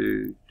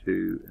 2,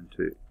 2, and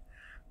 2.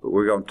 But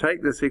we're going to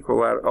take this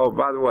equilateral. Oh,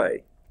 by the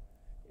way,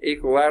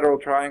 equilateral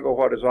triangle,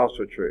 what is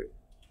also true?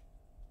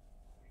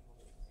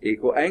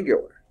 Equal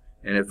angular.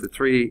 And if the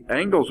three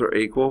angles are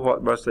equal,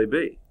 what must they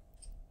be?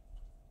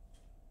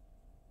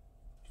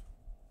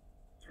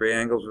 Three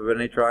angles of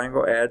any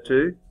triangle add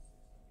to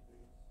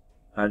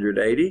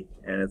 180.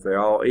 And if they're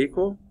all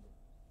equal,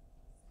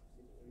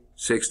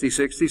 60,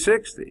 60,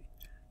 60.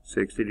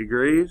 60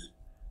 degrees,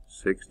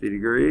 60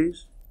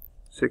 degrees,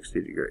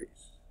 60 degrees.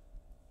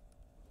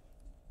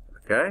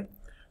 Okay?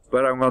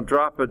 But I'm going to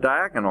drop a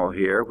diagonal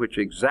here, which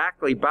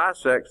exactly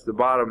bisects the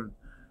bottom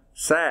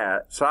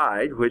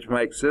side, which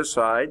makes this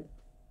side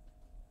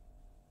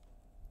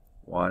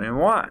 1 and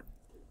 1.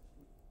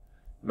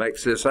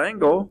 Makes this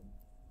angle,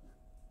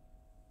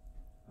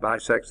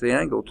 bisects the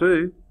angle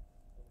too,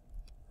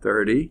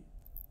 30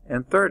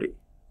 and 30.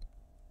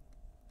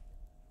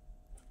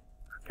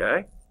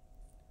 Okay?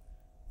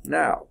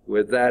 Now,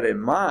 with that in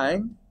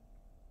mind,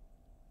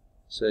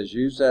 it says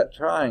use that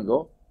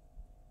triangle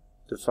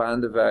to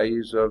find the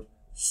values of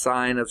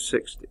sine of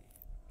 60.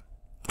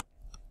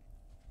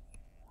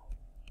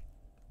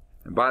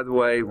 And by the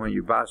way, when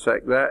you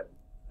bisect that,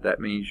 that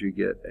means you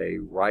get a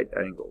right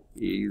angle,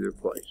 either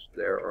place,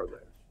 there or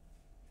there.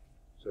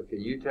 So can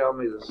you tell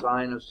me the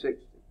sine of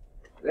 60?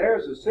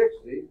 There's a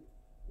 60.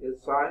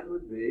 Its sine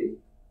would be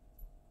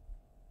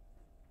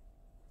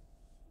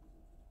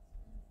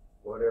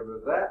whatever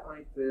that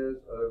length is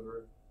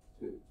over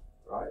 2,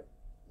 right?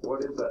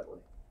 What is that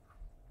length?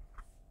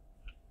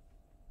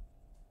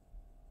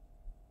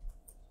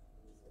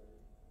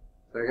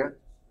 Second?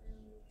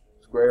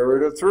 Square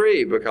root of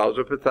 3, because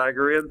of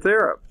Pythagorean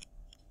theorem.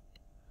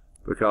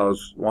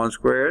 Because 1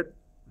 squared,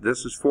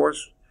 this is 4,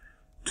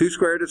 2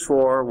 squared is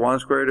 4, 1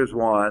 squared is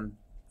 1,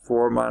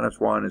 4 minus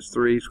 1 is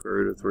 3, square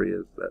root of 3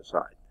 is that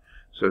side.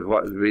 So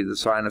what would be the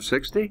sine of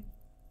 60?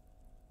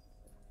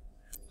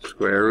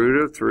 Square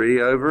root of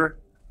 3 over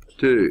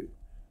 2.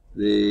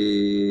 The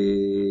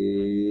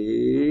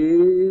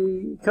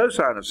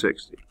cosine of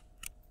 60.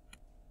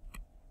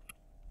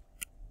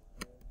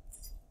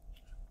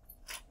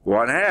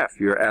 1/2.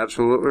 You're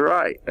absolutely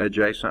right.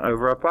 Adjacent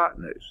over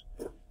hypotenuse.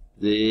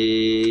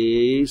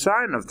 The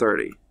sine of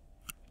 30.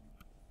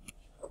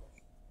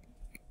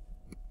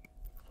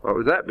 What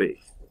would that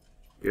be?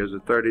 Here's a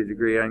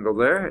 30-degree angle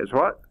there. Is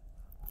what?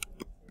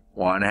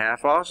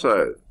 1/2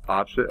 also.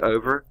 Opposite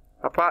over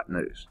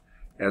hypotenuse.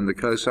 And the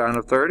cosine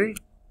of 30?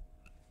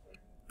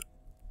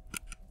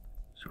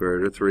 Square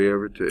root of 3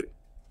 over 2.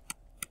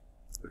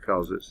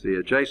 Because it's the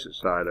adjacent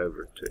side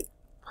over 2.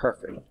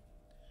 Perfect.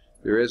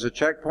 There is a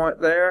checkpoint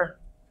there.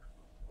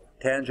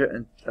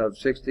 Tangent of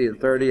 60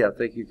 and 30. I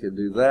think you can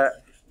do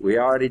that. We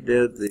already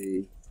did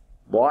the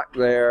block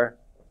there.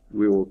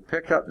 We will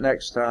pick up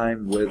next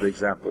time with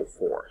example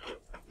 4.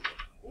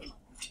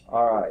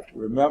 All right.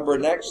 Remember,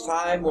 next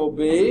time will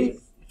be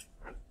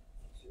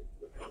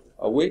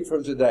a week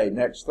from today,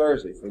 next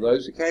Thursday. For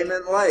those who came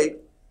in late,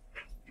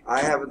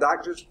 I have a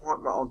doctor's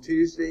appointment on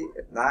Tuesday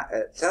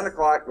at 10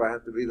 o'clock. I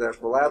have to be there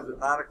for labs at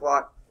 9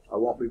 o'clock. I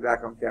won't be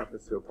back on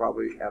campus until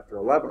probably after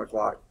 11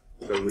 o'clock.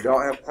 So we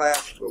don't have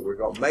class, but we're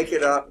going to make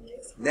it up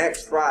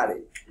next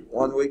Friday,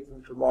 1 week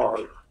from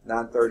tomorrow,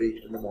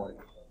 9:30 in the morning.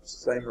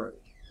 Same room,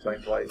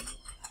 same place.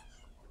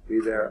 Be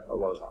there,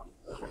 aloha.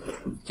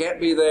 Can't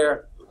be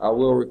there, I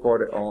will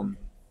record it on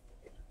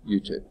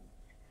YouTube.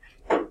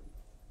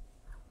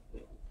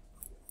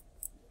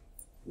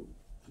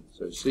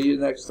 So see you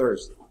next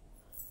Thursday.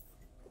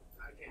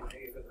 I can't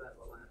make it because I have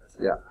Atlanta.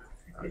 Yeah.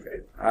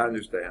 Okay, I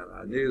understand.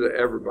 I knew that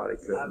everybody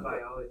couldn't. I have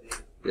biology.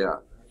 Yeah,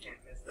 I can't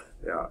miss that.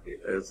 yeah.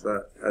 It's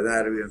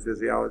anatomy and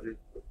physiology.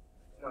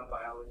 No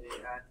biology.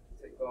 I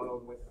take going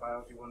over with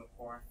biology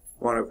 104.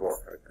 104.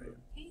 Okay.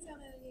 Can you tell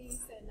me again, you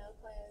said no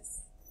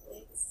class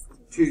next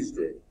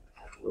Tuesday,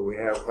 but we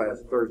have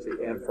class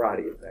Thursday and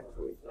Friday of next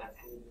week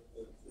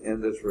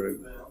in this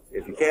room.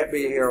 If you can't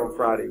be here on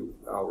Friday,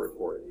 I'll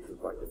report it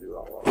just like I do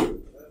all of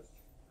them.